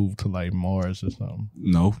to move to like Mars or something?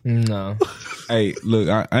 No. Hey, look,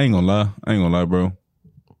 I ain't gonna lie, bro.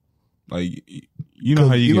 Like, you know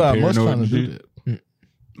how you get Elon Musk paranoid kinda and do shit? that.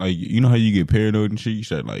 Like, you know how you get paranoid and shit? You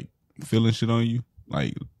start like feeling shit on you.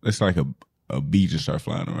 Like, it's like a bee just start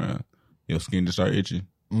flying around. Your skin just start itching.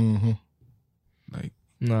 Mm-hmm. Like,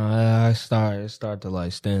 I start to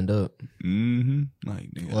like stand up.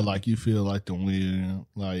 like, nigga. Or like you feel like the wind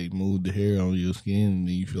like move the hair on your skin, and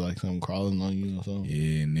then you feel like something crawling on you or something.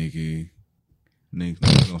 Yeah, nigga.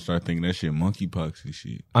 Niggas gonna start thinking that shit monkeypox and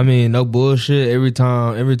shit. I mean, no bullshit. Every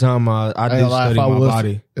time I do study my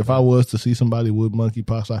body. If I was to see somebody with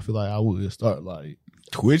monkeypox, I feel like I would start like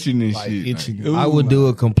Twitching and like shit. itching. Like, I would do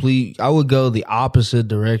I would go the opposite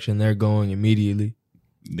direction they're going immediately.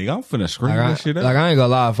 nigga, I'm finna scream Like, that shit out. I ain't gonna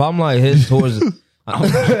lie. If I'm like heading towards it, A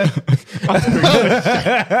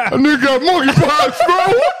nigga got monkeypox,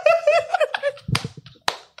 bro.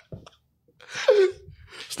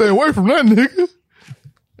 Stay away from that nigga.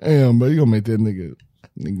 Damn, bro, you gonna make that nigga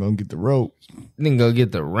gonna get the rope. then go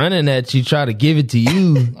get the running at you, try to give it to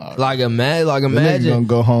you. Like That nigga imagine. gonna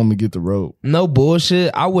go home and get the rope. No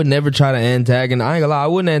bullshit. I would never try to antagonize. I ain't gonna lie. I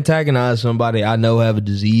wouldn't antagonize somebody I know have a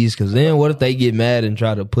disease. Cause then what if they get mad and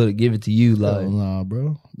try to give it to you? Like, Nah,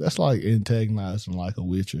 bro. That's like antagonizing like a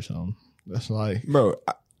witch or something. That's like, Bro,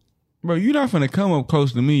 you not finna come up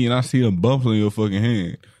close to me and I see a bump on your fucking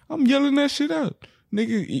hand. I'm yelling that shit out.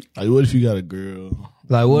 Nigga, like what if you got a girl?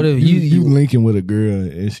 like what if You you linking with a girl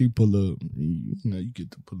and she pull up, you know, you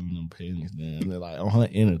get to pulling them panties down. They're like on her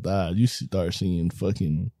inner thigh, you start seeing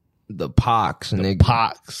fucking the pox, nigga.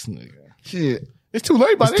 pox, nigga. Shit. It's too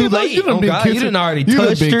late, It's too late. You done Oh, been God, kissing. you done already You done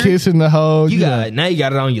touched been her. kissing the hoe. Now you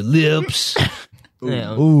got it on your lips.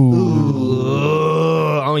 Now,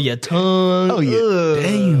 Ooh. on your tongue. Oh, yeah.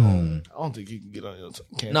 damn. I don't think you can get on your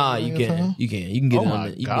tongue. Nah, you can. You can. You can get Oh it my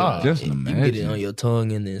on the, you God. Can, Just you can get it imagine. on your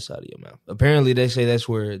tongue and the inside of your mouth. Apparently, they say that's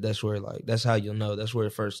where like that's how you'll know. That's where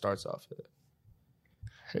it first starts off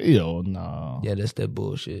at. Hell no. Yeah, that's that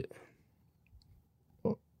bullshit.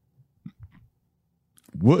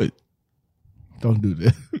 What? Don't do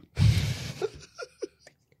that.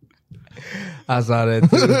 I saw that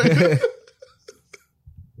too.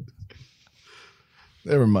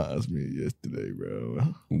 That reminds me of yesterday, bro.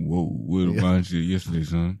 Whoa, what reminds you of yesterday,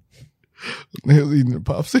 son? They was eating the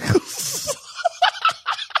popsicles.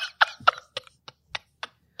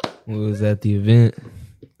 We was at the event.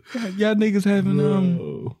 Y'all niggas having,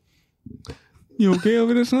 Bro. you okay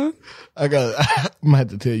over there, son? I'm gonna have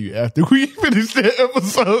to tell you after we finish that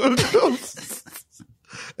episode.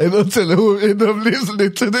 And I'm telling who end up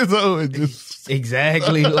listening to this and just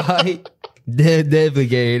Exactly, like definitely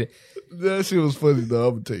gave it. that shit was funny though.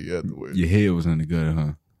 I'm gonna tell you afterwards. Your head was in the gutter,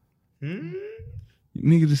 huh?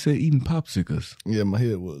 Nigga just said eating popsicles. Yeah, my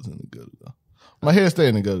head was in the gutter though. My head stay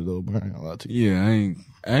in the gutter though, but I ain't gonna lie to you. Yeah, I ain't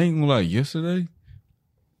gonna lie. Yesterday,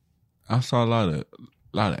 I saw a lot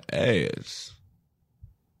of ass.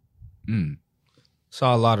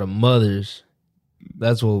 Saw a lot of mothers.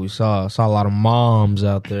 That's what we saw. Saw a lot of moms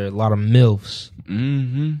out there. A lot of MILFs.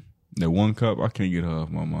 Mm-hmm. That one cup, I can't get her off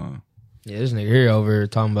my mind. Yeah, this nigga here over here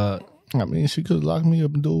talking about. I mean, she could lock me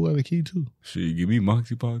up and do it with a key too. She give me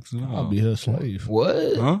monkeypox and all. I'll be her slave.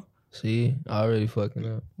 What? Huh? See, already fucking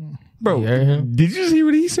up. Bro, You heard him? did you see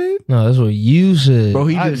what he said? No, that's what you said. Bro,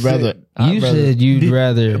 he I'd just rather. said, You said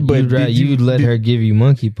you'd let her give you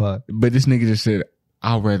monkeypox. but this nigga just said,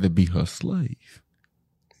 I'd rather be her slave.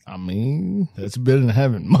 I mean, that's better than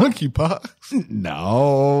having monkeypox.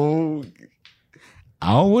 No.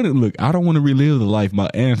 I don't want to relive the life my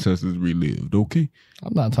ancestors relived, okay?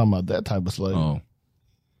 I'm not talking about that type of slave. I'm Oh,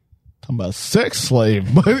 talking about sex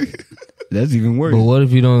slave, buddy. that's even worse. But what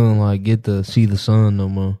if you don't like get to see the sun no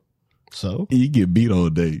more? So You get beat all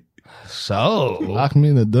day. So, lock me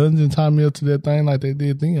in a dungeon, tie me up to that thing like they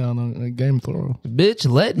did Theon on Game of Thrones. bitch,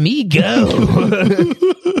 let me go.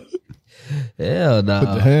 Hell Put the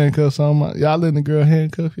no. handcuffs on my. Y'all letting the girl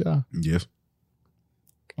handcuff y'all? Yes.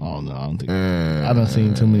 I don't know. I don't think. I done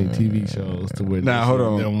seen too many TV shows to where Nah, hold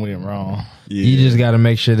on. them went wrong. Yeah. You just got to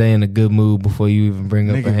make sure they in a good mood before you even bring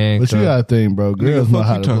up Nigga, a handcuff. But you gotta think, bro. Girls Nigga, know fuck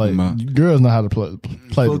how you to talking play. about? Girls know how to play the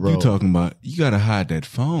Fuck role. you talking about? You gotta hide that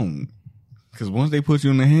phone. Because once they put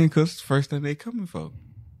you in the handcuffs, the first thing they coming for.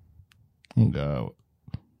 Oh God,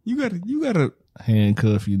 You gotta.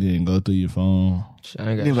 handcuff you, then go through your phone.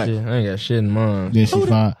 I ain't got They like- shit. I ain't got shit in mind. Then she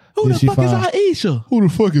find. Then she find. Aisha? Who the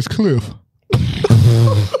fuck is Cliff?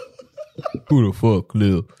 Who the fuck,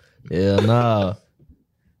 Lil? Yeah, nah.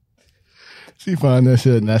 She find that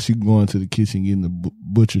shit. Now she going to the kitchen getting the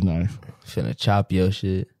butcher knife. Finna chop your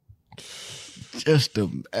shit. Just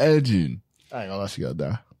imagine. I ain't gonna lie, she gotta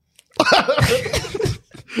die.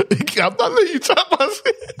 I'm not letting you chop my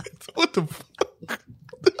shit. What the fuck?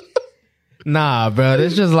 Nah, bro,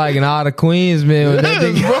 this just like an All the Queens meal. That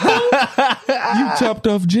nigga. You chopped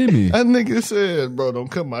off Jimmy. That nigga said, bro, don't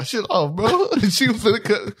cut my shit off, bro. And she was finna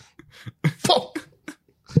cut. Fuck.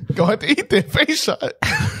 Gonna have to eat that face shot.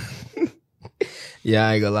 Yeah,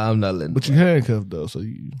 I ain't gonna lie, I'm not letting. But you handcuffed though, so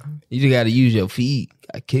you You just gotta use your feet.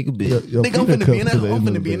 I kick a bit. your Nigga, I'm feet finna are be in cuffed that. to the I'm end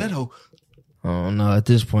of finna the be in bed. that hole. Oh no, at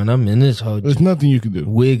this point, I'm in this hoe. There's nothing you can do.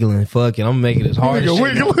 Wiggling, fucking. I'm making it as hard as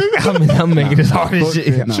Nigga shit. wiggling. I'm making it as hard as fuck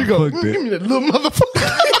shit. that. Nah, She go, fuck that. give me that little motherfucker.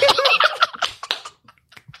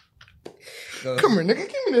 Come here, nigga.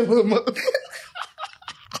 Give me that little motherfucker.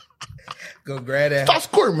 Go grab that. Stop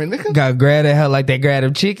squirming, nigga. Gotta grab that hell like they grab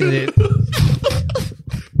them chickens.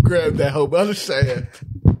 Grab that hoe by the side.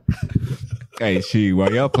 Hey, she,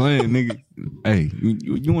 while y'all playing, nigga. Hey,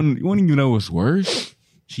 you want to even know what's worse?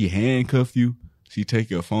 She handcuff you. She take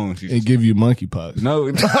your phone. She And give you monkeypox. no.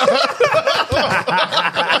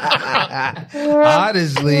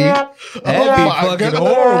 Honestly, that'd be my fucking God.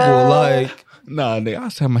 horrible. Like, Nah, nigga, I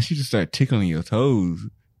was talking about she just started tickling your toes.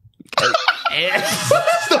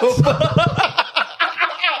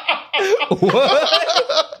 what?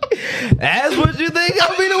 That's what you think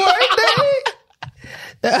gonna be the worst thing?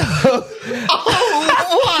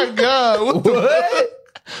 Oh my God. What the What?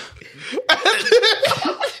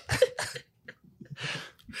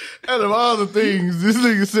 Out of all the things this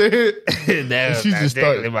nigga said, No, she just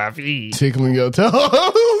started my feet. tickling your toes.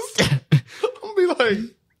 I'm be like,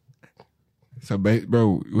 So,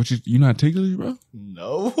 bro, what you not ticklish, bro?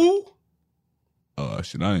 no. Oh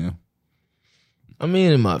shit, I am. I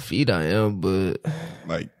mean, in my feet, I am, but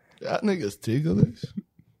Like, That nigga's ticklish.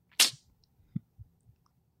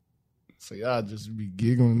 So y'all just be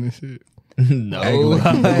giggling and shit. no.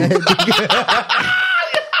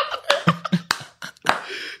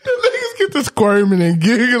 The niggas get to squirming and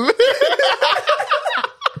giggling.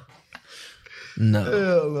 No,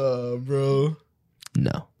 Hell no, bro.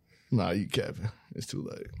 no. Nah, you capping. It's too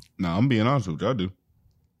late. nah, I'm being honest with you. I do.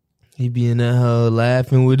 He be in that hole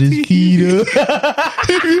laughing with his feet up.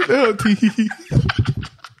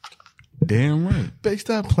 Damn right. Babe,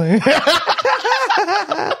 stop playing.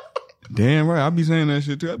 Damn right. I be saying that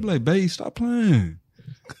shit too. I be like, babe, stop playing.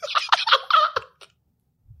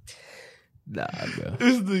 Nah, bro.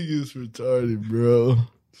 This nigga is retarded, bro.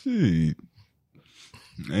 Shit.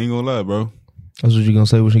 I ain't gonna lie, bro. That's what you gonna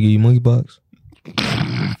say when she give you monkeypox?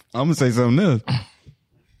 I'm gonna say something else. I'm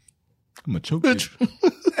gonna choke you.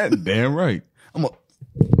 That's damn right. I'm gonna.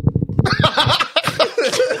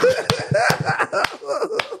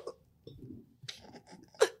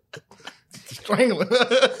 Strangling.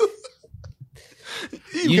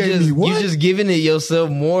 You just giving it yourself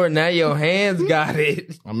more. Now your hands got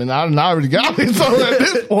it. I mean, I already got it, so at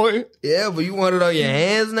this point. Yeah, but you want it on your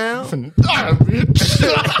hands now? Finna die,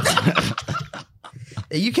 bitch.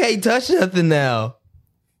 And you can't touch nothing now.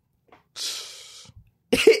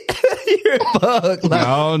 You're fucked. Like,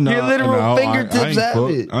 No, your literal fingertips I have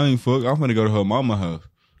ain't it. fuck. I ain't fuck. I'm gonna go to her mama house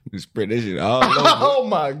and spread that shit all over. Oh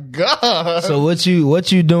my God. So what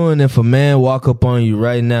you doing if a man walk up on you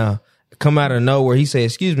right now, come out of nowhere, he say,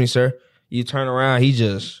 "Excuse me, sir." You turn around, he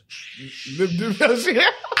just,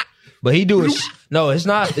 but he do it. No, it's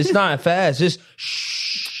not fast. Just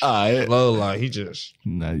slow, like he just.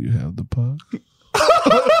 Now you have the pod.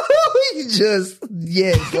 He just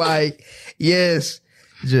yes.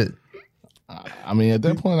 Just I mean, at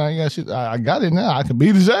that point, I ain't got shit. I got it now. I can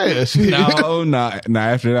beat his ass. Shit. No, nah.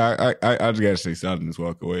 After that, I just gotta say something and just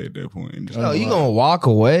walk away at that point. And just, oh, you gonna walk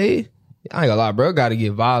away? I ain't gonna lie, bro. Got to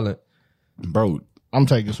get violent. bro, I'm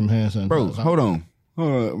taking some hand sanitizer. bro, hold on,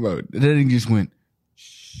 bro. That thing just went.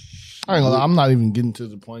 I ain't gonna lie. I'm not even getting to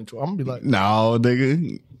the point where I'm gonna be like, No,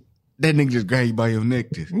 nigga. That nigga just grabbed you by your neck.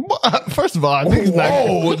 Just. what? First of all, I think it's not.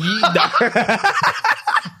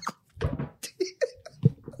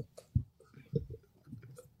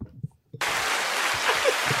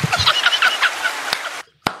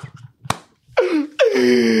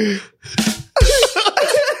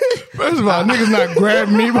 First of all, niggas not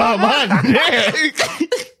grabbing me by my neck.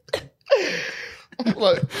 I'm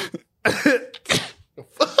like,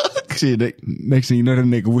 Shit, next thing you know, that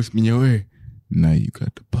nigga whisper in your ear. Now you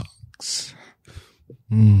got the pox.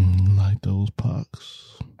 like those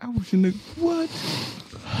pox. I wish a nigga what?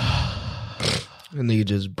 That nigga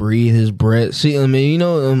just breathe his breath. See, I mean, you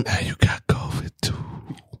know, Now you got COVID too.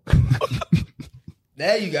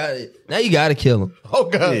 Now you got it. Now you got to kill him. Oh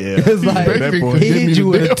God. It's like At that point, he hit you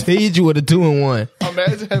with a 2-1.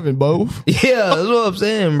 Imagine having both. Yeah, that's what I'm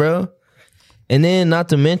saying, bro. And then not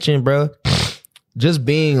to mention, bro, just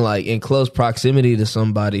being like in close proximity to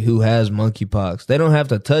somebody who has monkeypox. They don't have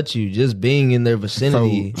to touch you. Just being in their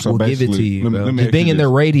vicinity So will give it to basically, you, let me- bro. let me Just ask being you in their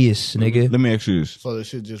this. radius, nigga. Let me ask you this. So the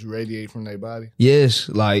shit just radiate from their body. Yes,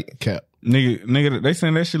 like, Cap. Nigga, they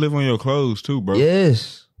saying that shit live on your clothes too, bro.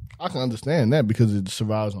 yes. I can understand that because it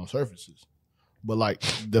survives on surfaces. But like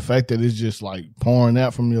the fact that it's just like pouring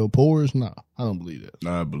out from your pores, nah, I don't believe that.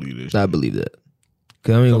 Nah, I believe this. I believe that.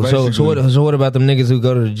 'Cause I mean, So so what about them niggas who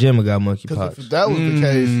go to the gym and got Because monkeypox? if that was the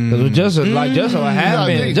case, Because just what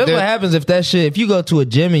happens, what happens if that shit, if you go to a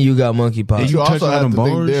gym and you got monkeypox, you also touching all have them to think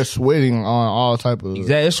bars? they're sweating on all type of.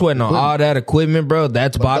 exactly, they're sweating on all that equipment, bro.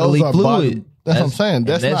 That's But bodily those are fluid. that's what I'm saying. and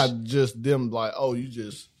That's not just them like, oh, you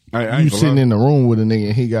just I you ain't gonna sitting lie. in the room with a nigga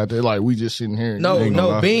and he got there like we just sitting here. And No, ain't gonna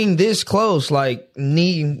no, lie. being this close, like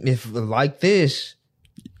knee, if like this,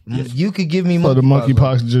 you could give me So the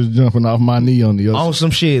monkeypox just jumping off my knee on the other. on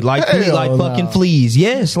some shit like Hell like fucking nah. fleas.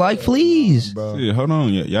 Yes, like fleas. bro. Yeah, hold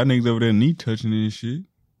on. Y'all niggas over there knee touching and shit.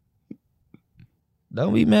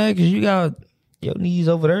 Don't be mad because you got your knees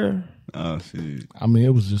over there. Oh, shit. I mean, it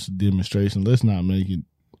was just a demonstration. Let's not make it.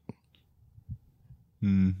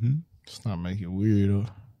 Mm-hmm. Let's not make it weird or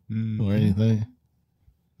Mm-hmm. anything.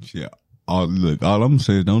 Yeah. All I'm gonna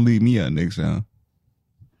say is don't leave me out next time.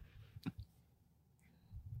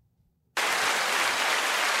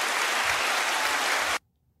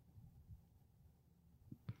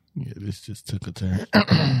 Yeah, this just took a turn.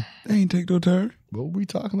 They ain't take no turn. What were we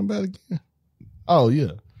talking about again? Oh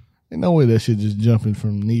yeah, ain't no way that shit just jumping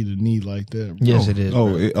from knee to knee like that. Bro. Yes, it is.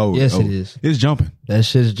 bro. Yes, it is. It's jumping. That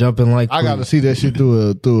shit's jumping like I got to fleas. see that shit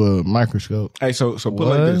through a microscope. Hey, so put it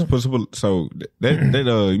like this. What? So that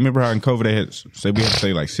you remember how in COVID they had say we had to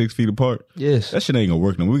stay like 6 feet apart? Yes. That shit ain't gonna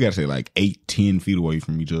work no more. We gotta stay like 8-10 feet away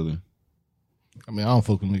from each other. I mean, I don't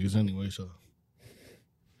fuck with niggas anyway, so.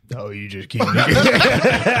 Oh, you just keep niggas.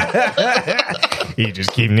 You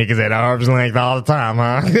just keep niggas at arm's length all the time,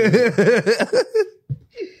 huh?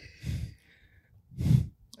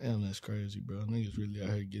 Damn, that's crazy, bro. Niggas really out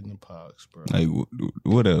here getting the pox, bro. Like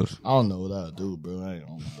what else? I don't know what I'll do, bro. I ain't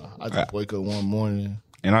gonna lie. I just wake up one morning.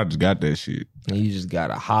 And I just got that shit. You just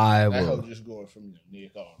got a high. That Well, hoe just going from your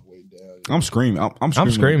neck all the way down. I'm screaming. I'm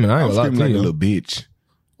screaming. I ain't I'm gonna lie screaming to like you. a little bitch.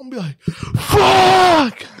 I'm gonna be like,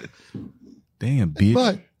 fuck! Damn, bitch.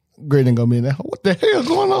 But Grit ain't gonna be in there. What the hell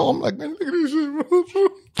going on? I'm like, man, look at this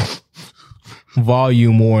shit.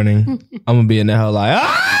 volume warning. I'm gonna be in the hell like,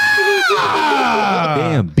 ah!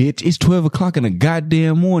 Damn, bitch. It's 12 o'clock in the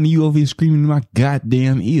goddamn morning. You over here screaming in my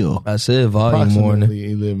goddamn ear. I said volume warning.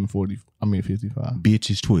 Approximately 11:40. 55. Bitch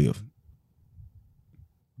is 12.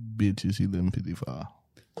 Bitches 11:55.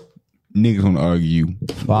 Niggas want to argue.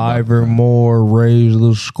 5 or more, raise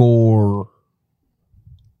the score.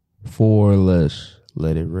 4 or less,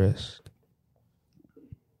 let it rest.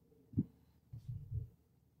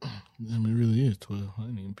 I mean, it really is 12. I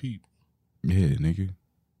ain't even peep. Yeah, nigga.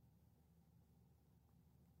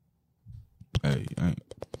 Hey,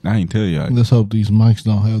 I ain't tell y'all. Let's hope these mics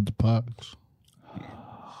don't have the pox.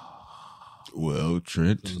 Well,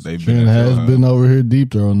 Trent, they've Trent been has been over here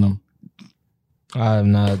deep throwing them. I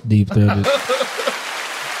am not deep throated. This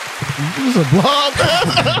is a blog.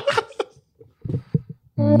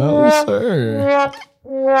 No, sir.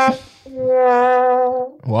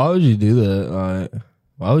 Why would you do that? Like,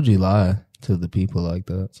 why would you lie to the people like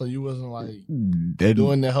that? So you wasn't like That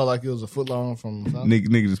doing that hoe like it was a foot long from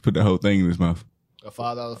nigga just put the whole thing in his mouth. a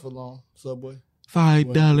 $5 foot long Subway?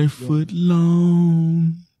 $5 foot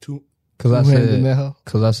long. Cause I Two hands in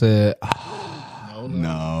that said, hoe?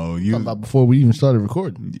 No, Talking about before we even started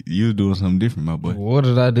recording. you was doing something different, my boy. what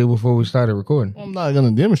did I do before we started recording? I'm not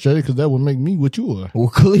gonna demonstrate it because that would make me what you are. Well,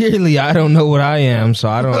 clearly I don't know what I am, so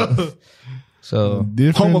I don't. So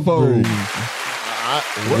Different Homophobe. breed.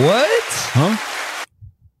 what? Huh?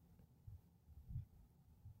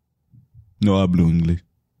 No, I blew English.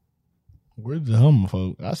 Where's the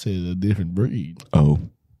homophobe? I said a different breed. Oh,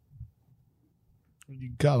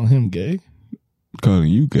 You calling him gay? calling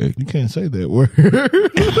you gay. You can't say that word.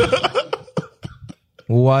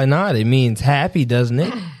 Well, why not? It means happy, doesn't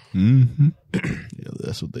it? Mm-hmm. Yeah,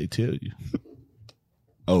 that's what they tell you.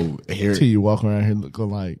 Oh, here. Till you walk around here looking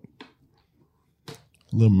like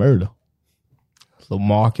Lil Murder, Little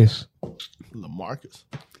Marcus, Lil Marcus.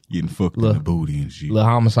 Getting fucked in Look. the booty and shit. little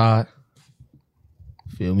homicide.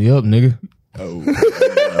 Fill me up, nigga. Oh.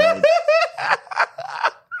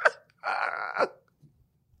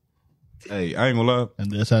 Hey, I ain't gonna lie.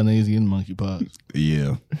 And that's how niggas getting monkeypox.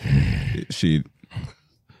 Yeah. Shit.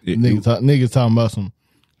 Niggas talking about some,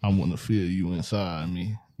 I want to feel you inside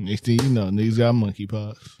me. Next thing you know, niggas got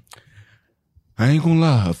monkeypox. I ain't gonna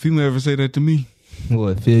lie. A female ever say that to me?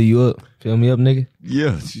 What, fill you up? Fill me up, nigga?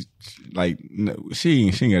 Yeah. She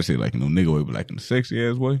ain't gotta say like no nigga way, but like in a sexy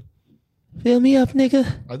ass way. Fill me up,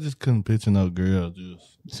 nigga. I just couldn't picture no girl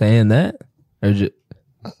just saying that? Or just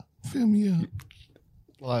fill me up.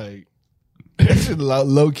 Like, that shit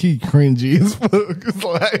low key cringy as fuck. It's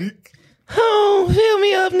like, oh, fill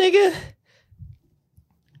me up, nigga.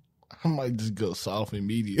 I might just go soft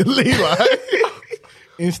immediately. Like,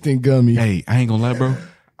 instant gummy. Hey, I ain't gonna lie, bro.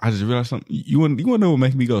 I just realized something. You wanna know what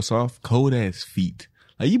makes me go soft? Cold ass feet.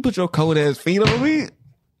 Like, you put your cold ass feet on me,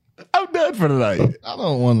 I'm done for the night. I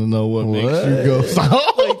don't want to know what makes you go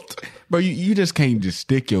soft. Bro, you just can't just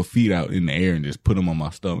stick your feet out in the air and just put them on my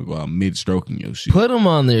stomach while I'm mid-stroking your shit. Put them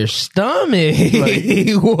on their stomach.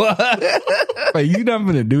 What? Like, you not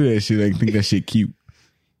gonna do that shit and think that shit cute.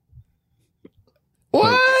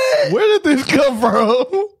 What? Where did this come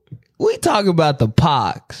from? We talk about the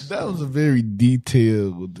pox. That was a very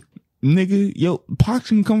detailed. Nigga, yo, pox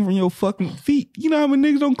can come from your fucking feet. You know how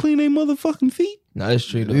many niggas don't clean their motherfucking feet? No, it's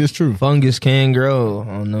true. Though. It's true. Fungus can grow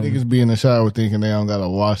on them. Niggas be in the shower thinking they don't gotta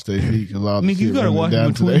wash their feet. Nigga, you gotta wash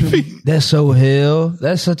them between their feet. That's so hell.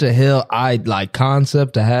 That's such a hell like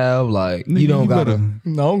concept to have. Like, Nigga, you don't gotta.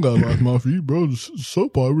 No, I don't gotta wash my feet, bro. The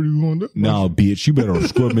soap already on that. Nah, bitch, you better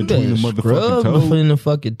scrub between the motherfucking Scrub toes. between the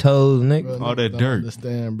fucking toes, nigga. Bro, All that don't dirt.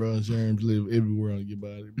 Understand, bro? Germs live everywhere on your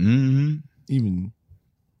body. Mm-hmm. Even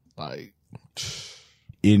like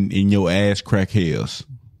In your ass crack hairs.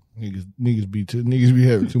 niggas be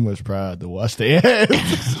having too much pride to wash their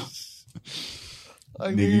ass.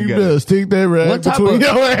 Like, Nigga, nigga, you you gotta- better stick that rag What type between of-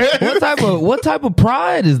 your ass. What type of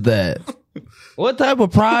pride is that? What type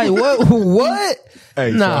of pride? What?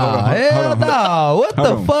 Hey, so Nah, hold hell on. no. What Hold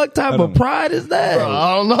the on. fuck type Hold of on. pride is that?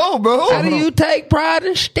 I don't know, bro. How do you take pride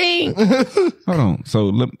and stink? Hold on.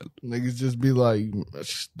 So Niggas just be like,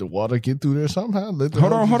 the water get through there somehow. Let the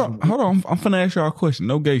hold hose on. just- I'm finna ask y'all a question.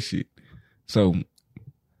 No gay shit. So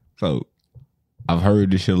I've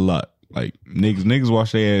heard this shit a lot. Like, niggas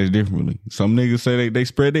wash their ass differently. Some niggas say they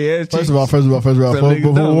spread their ass cheeks. First of all, Some niggas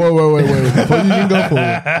don't. wait. Before you even go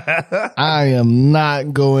forward, I am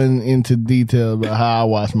not going into detail about how I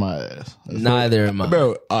wash my ass. Neither am I.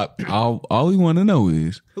 Bro, all we want to know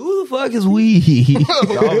is Who the fuck is we?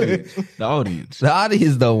 the audience. The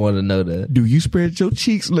audience don't want to know that. Do you spread your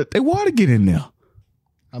cheeks? Let that water get in there.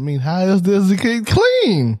 I mean, how else does it get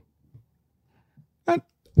clean?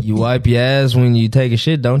 You wipe your ass when you take a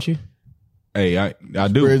shit, don't you? Hey, I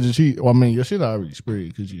do. Spread your cheek. Well, I mean, your shit already spread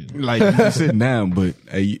because you. Like, you sitting down, but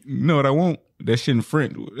hey, you know what I want? That shit in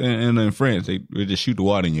France. And in France, they just shoot the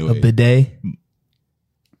water in your A head. bidet?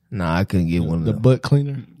 Nah, I couldn't get one of The them. butt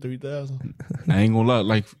cleaner, 3,000. I ain't gonna lie.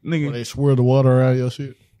 Like, Where nigga, they swirl the water around your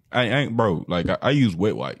shit. I ain't, bro. Like, I use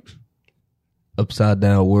wet wipes. Upside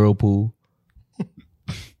down whirlpool.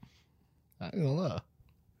 I ain't gonna lie.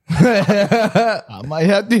 I might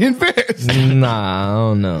have to invest. Nah, I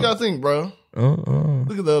don't You know. gotta think, bro.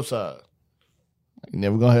 Look at the upside. I ain't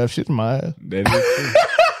never gonna have shit in my ass. That is true.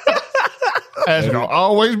 Ass gonna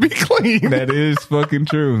always be clean. That is fucking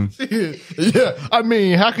true. Yeah, I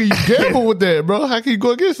mean, how can you gamble with that, bro? How can you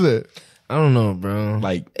go against that? I don't know, bro.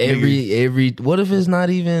 Like, every what if it's not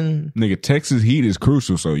even Nigga, Texas heat is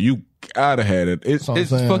crucial, so you gotta have it. It's what I'm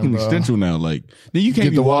saying, fucking bro. essential now. Like, then you can't Get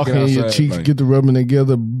be the walking walking in outside. your cheeks, like, get the rubbing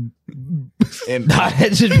together. and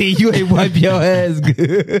that should be you ain't wipe your ass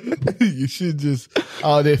good. You should just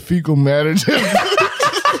all that fecal matter.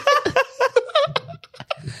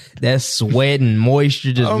 That sweat and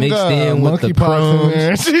moisture just Oh, mixed God, in with the monkeypox in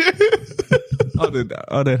there and crumbs. shit.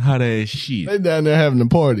 all that hot ass shit. They down there having a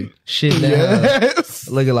party. Shit down. Yes.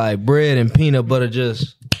 Looking like bread and peanut butter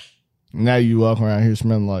just Now you walk around here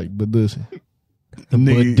smelling like badussy.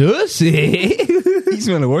 Nigga, badussy. you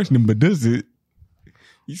smelling worse than Badussy.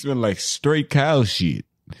 You smell like straight cow shit.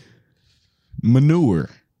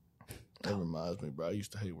 Manure. That reminds me, bro. I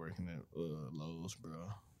used to hate working at Lowe's, bro.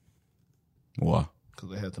 Why? Because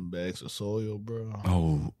they had them bags of soil, bro.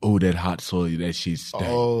 Oh, that hot soil, that shit stank.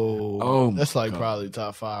 Oh, my that's like God. probably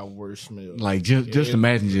top 5 worst smells. Like, just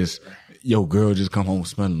imagine just, yo, girl just come home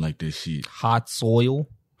smelling like this shit. Hot soil.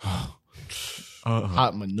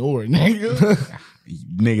 Hot manure, nigga.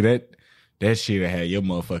 Nigga, that shit had your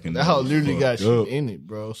motherfucking. That hoe literally got fucked up. shit in it,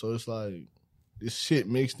 bro. So it's like this shit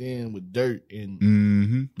mixed in with dirt and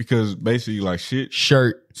Mm-hmm. Because basically, like shit.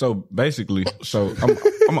 Shirt. So basically,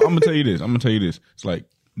 I'm gonna tell you this. It's like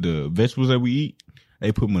the vegetables that we eat,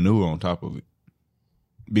 they put manure on top of it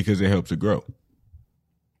because it helps it grow.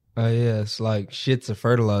 Oh yeah, it's like shit's a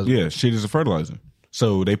fertilizer. Yeah, shit is a fertilizer.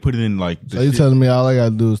 So they put it in like. So you telling me all I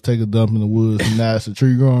gotta do is take a dump in the woods and now it's a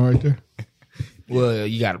tree growing right there? Well,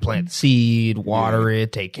 you got to plant the seed, water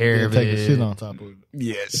it, take care of Take it. a shit on top of it.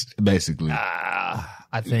 Yes, basically. I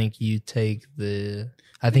think you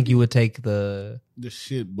would take the. The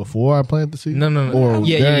shit before I plant the seed? No. Or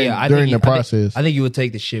during the process. I think you would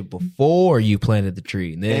take the shit before you planted the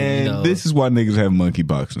tree. And then, And this is why niggas have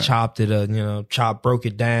monkeypox now. broke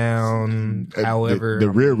it down. However, the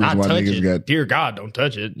real reason not why touch niggas it. got- Dear God, don't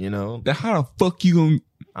touch it. How the fuck you gonna?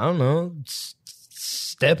 I don't know.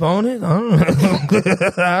 Step on it. I don't know.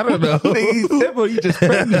 I don't know. Nigga, step on, you just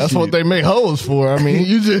pregnant That's shit. what they make holes for. I mean,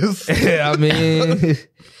 you just I mean,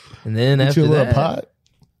 and then get after your little that, pot.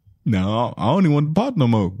 No, I don't even want the pot no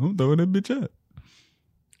more. I'm throwing that bitch out.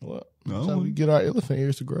 Well, No. that's how we get our elephant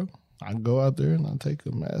ears to grow. I go out there and I take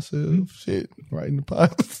a massive shit right in the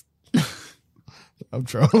pot. I'm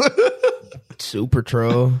trolling. super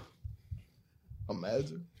troll.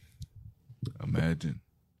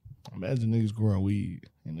 Imagine niggas growing weed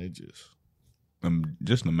and they just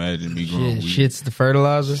Just imagine me growing weed. Shit's the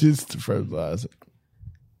fertilizer. shit's the fertilizer.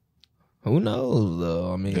 Who knows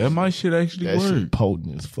though? I mean, That my shit actually That work. shit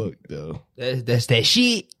potent as fuck though. that's that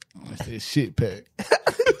shit. That's that shit pack.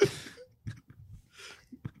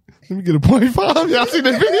 Let me get a 0.5. Y'all see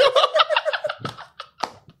that video?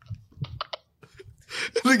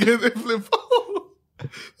 Let me get that flip phone.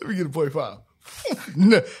 Let me get a 0.5.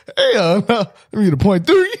 No, hell no. Let me get a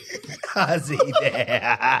 0.3. I see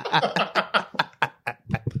that.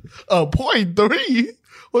 A 0.3?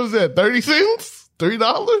 What is that, 30 cents?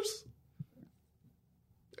 $3?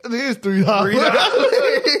 It is $3.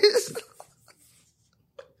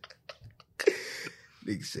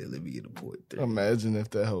 Nigga said, "Let me get a .3." Imagine if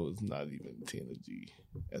that hoe is not even 10 a G.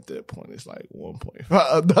 At that point, it's like 1.5,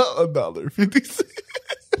 $1.50.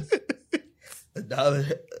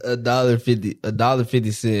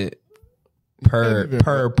 $1.50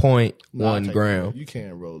 per point Nah, 1 take gram. that. You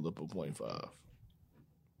can't roll up a 0.5.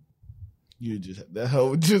 You just that hoe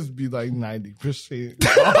would just be like 90%.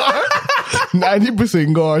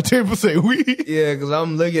 90% guard, 10% weed. Yeah, because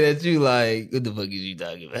I'm looking at you like, what the fuck is you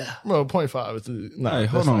talking about? Bro, 0.5 is nah, Hey,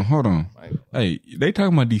 that's hold on. like- Hey, they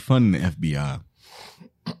talking about defunding the FBI.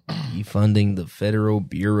 Defunding the Federal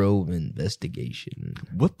Bureau of Investigation.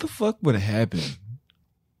 What the fuck would happen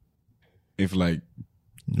if like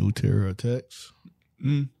New terror attacks.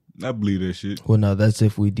 I believe that shit. Well, no, that's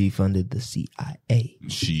if we defunded the CIA.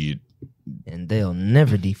 Shit. And they'll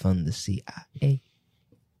never defund the CIA.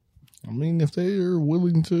 I mean, if they are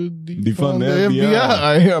willing to Defund defund the the FBI.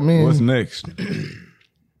 FBI, I mean, What's next?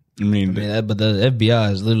 I mean, But the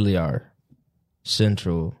FBI is literally our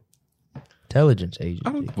central intelligence agency.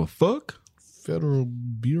 I don't give a fuck. Federal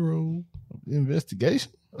Bureau of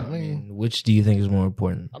Investigation. I mean, Which do you think is more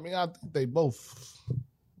important? I think they both,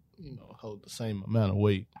 hold the same amount of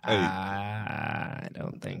weight. I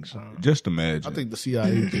don't think so. Just imagine. I think the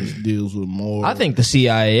CIA just deals with more. I think the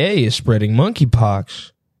CIA is spreading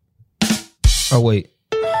monkeypox. Oh, wait.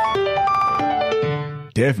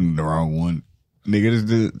 Definitely the wrong one. Nigga,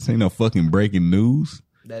 this ain't no fucking breaking news.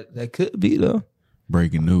 That could be, though.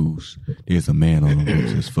 Breaking news. There's a man on the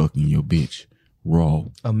loose that's fucking your bitch. Raw.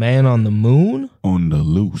 A man on the moon? On the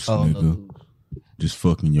loose, Oh, nigga. no. Just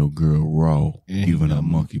fucking your girl raw. Yeah, giving her got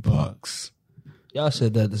monkeypox. Y'all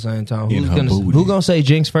said that at the same time. In her booty. Who gonna say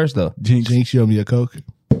Jinx first, though? Jinx, show me a Coke.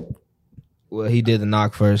 Well, he did the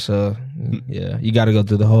knock first, so yeah. You got to go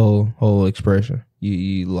through the whole expression.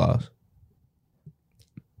 You lost.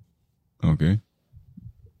 Okay.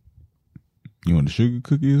 You want a sugar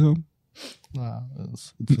cookie or something? Nah,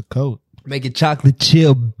 it's a Coke. Make it chocolate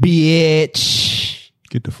chill, bitch.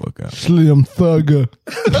 Get the fuck out. Slim Thugger.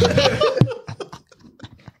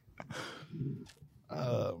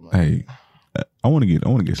 Hey, I want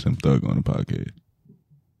to get Slim Thug on the podcast.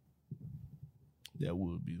 That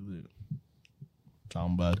would be lit.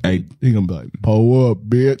 Talking about Hey. he gonna be like, pull up,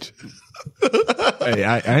 bitch. Hey,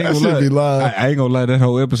 I ain't That gonna shit lie. be live. I ain't gonna lie. That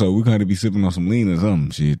whole episode, we gonna be sipping on some lean or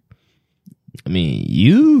something. Shit. I mean,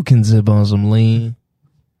 you can sip on some lean.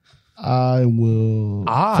 I will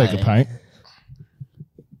take a pint.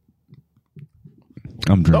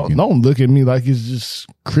 I'm drinking. Don't look at me like it's just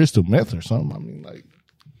crystal meth or something. I mean, like,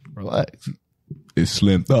 relax. It's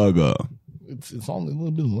Slim Thugger. It's only a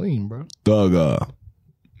little bit of lean, bro. Thugger.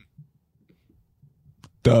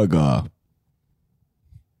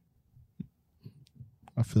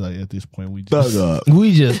 I feel like at this point we just Thugger.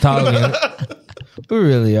 We just talking. We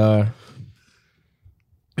really are.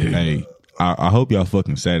 Hey, I hope y'all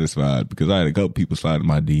fucking satisfied because I had a couple people slide in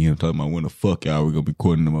my DM talking about when the fuck y'all were gonna be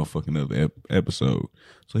recording the motherfucking other episode.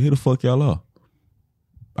 So here the fuck y'all are.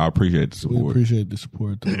 I appreciate the We support. appreciate the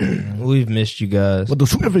support, though, man. We've missed you guys. But the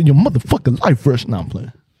Swift in your motherfucking life first. Now I'm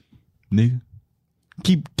playing. Nigga.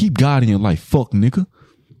 Keep God in your life. Fuck, nigga.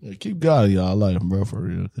 Yeah, keep God in y'all life, bro, for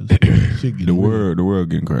real. Cause shit get The real. world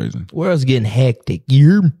getting crazy. World's getting hectic.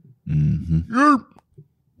 Yeah.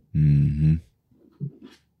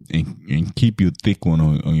 And keep your thick one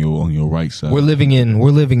on your right side. We're living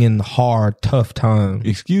in hard, tough times.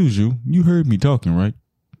 Excuse you. You heard me talking, right?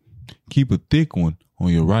 Keep a thick one on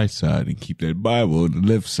your right side and keep that Bible on the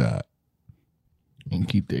left side. And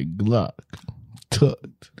keep that Glock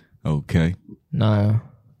tucked. Okay. Nah,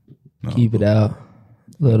 No. keep it out.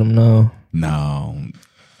 Let them know. No.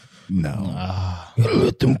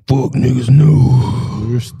 Let them fuck niggas know.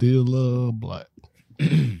 We're still black.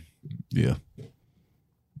 Yeah.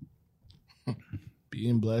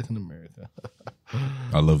 Being black in America.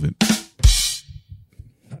 I love it.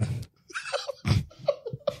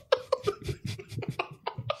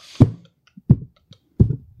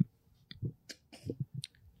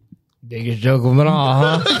 Biggest joke of it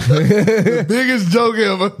all, huh? Biggest joke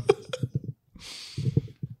ever.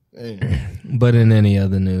 Hey. But in any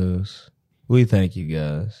other news, we thank you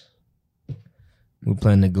guys. We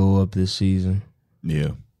plan to go up this season.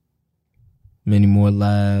 Yeah. Many more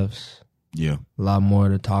lives. Yeah. A lot more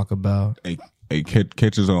to talk about. Hey,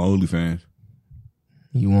 catch us on OnlyFans.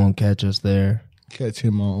 You won't catch us there. Catch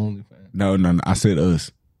him on OnlyFans. No. I said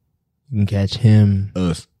us. You can catch him.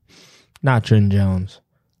 Us. Not Trenton Jones.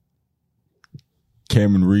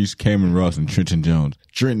 Cameron Reese, Cameron Ross, and Trenton Jones.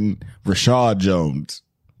 Rashad Jones.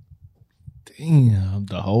 Damn,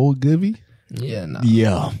 the whole Givey? Yeah, no.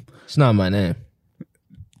 Yeah. It's not my name.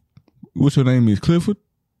 What's your name? Is Clifford?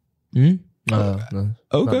 No, it's not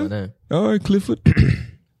Okay. my name. All right, Clifford.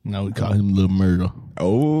 Now we call him Lil Murder.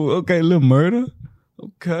 Oh, okay. Little murder.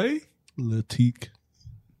 Okay. Lil Teak.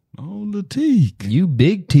 Oh, Latique. You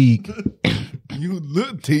big teak. You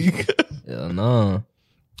Lil Teak. Hell no. All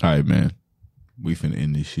right, man. We finna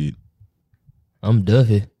end this shit. I'm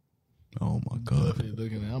Duffy. Oh my God.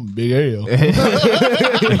 Looking at I'm Big L.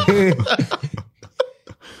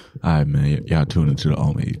 All right, man. Y'all tune into the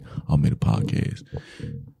Almeida podcast.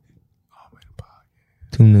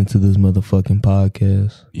 Tune into this motherfucking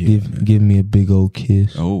podcast. Yeah, Give me a big old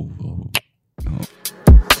kiss. Oh.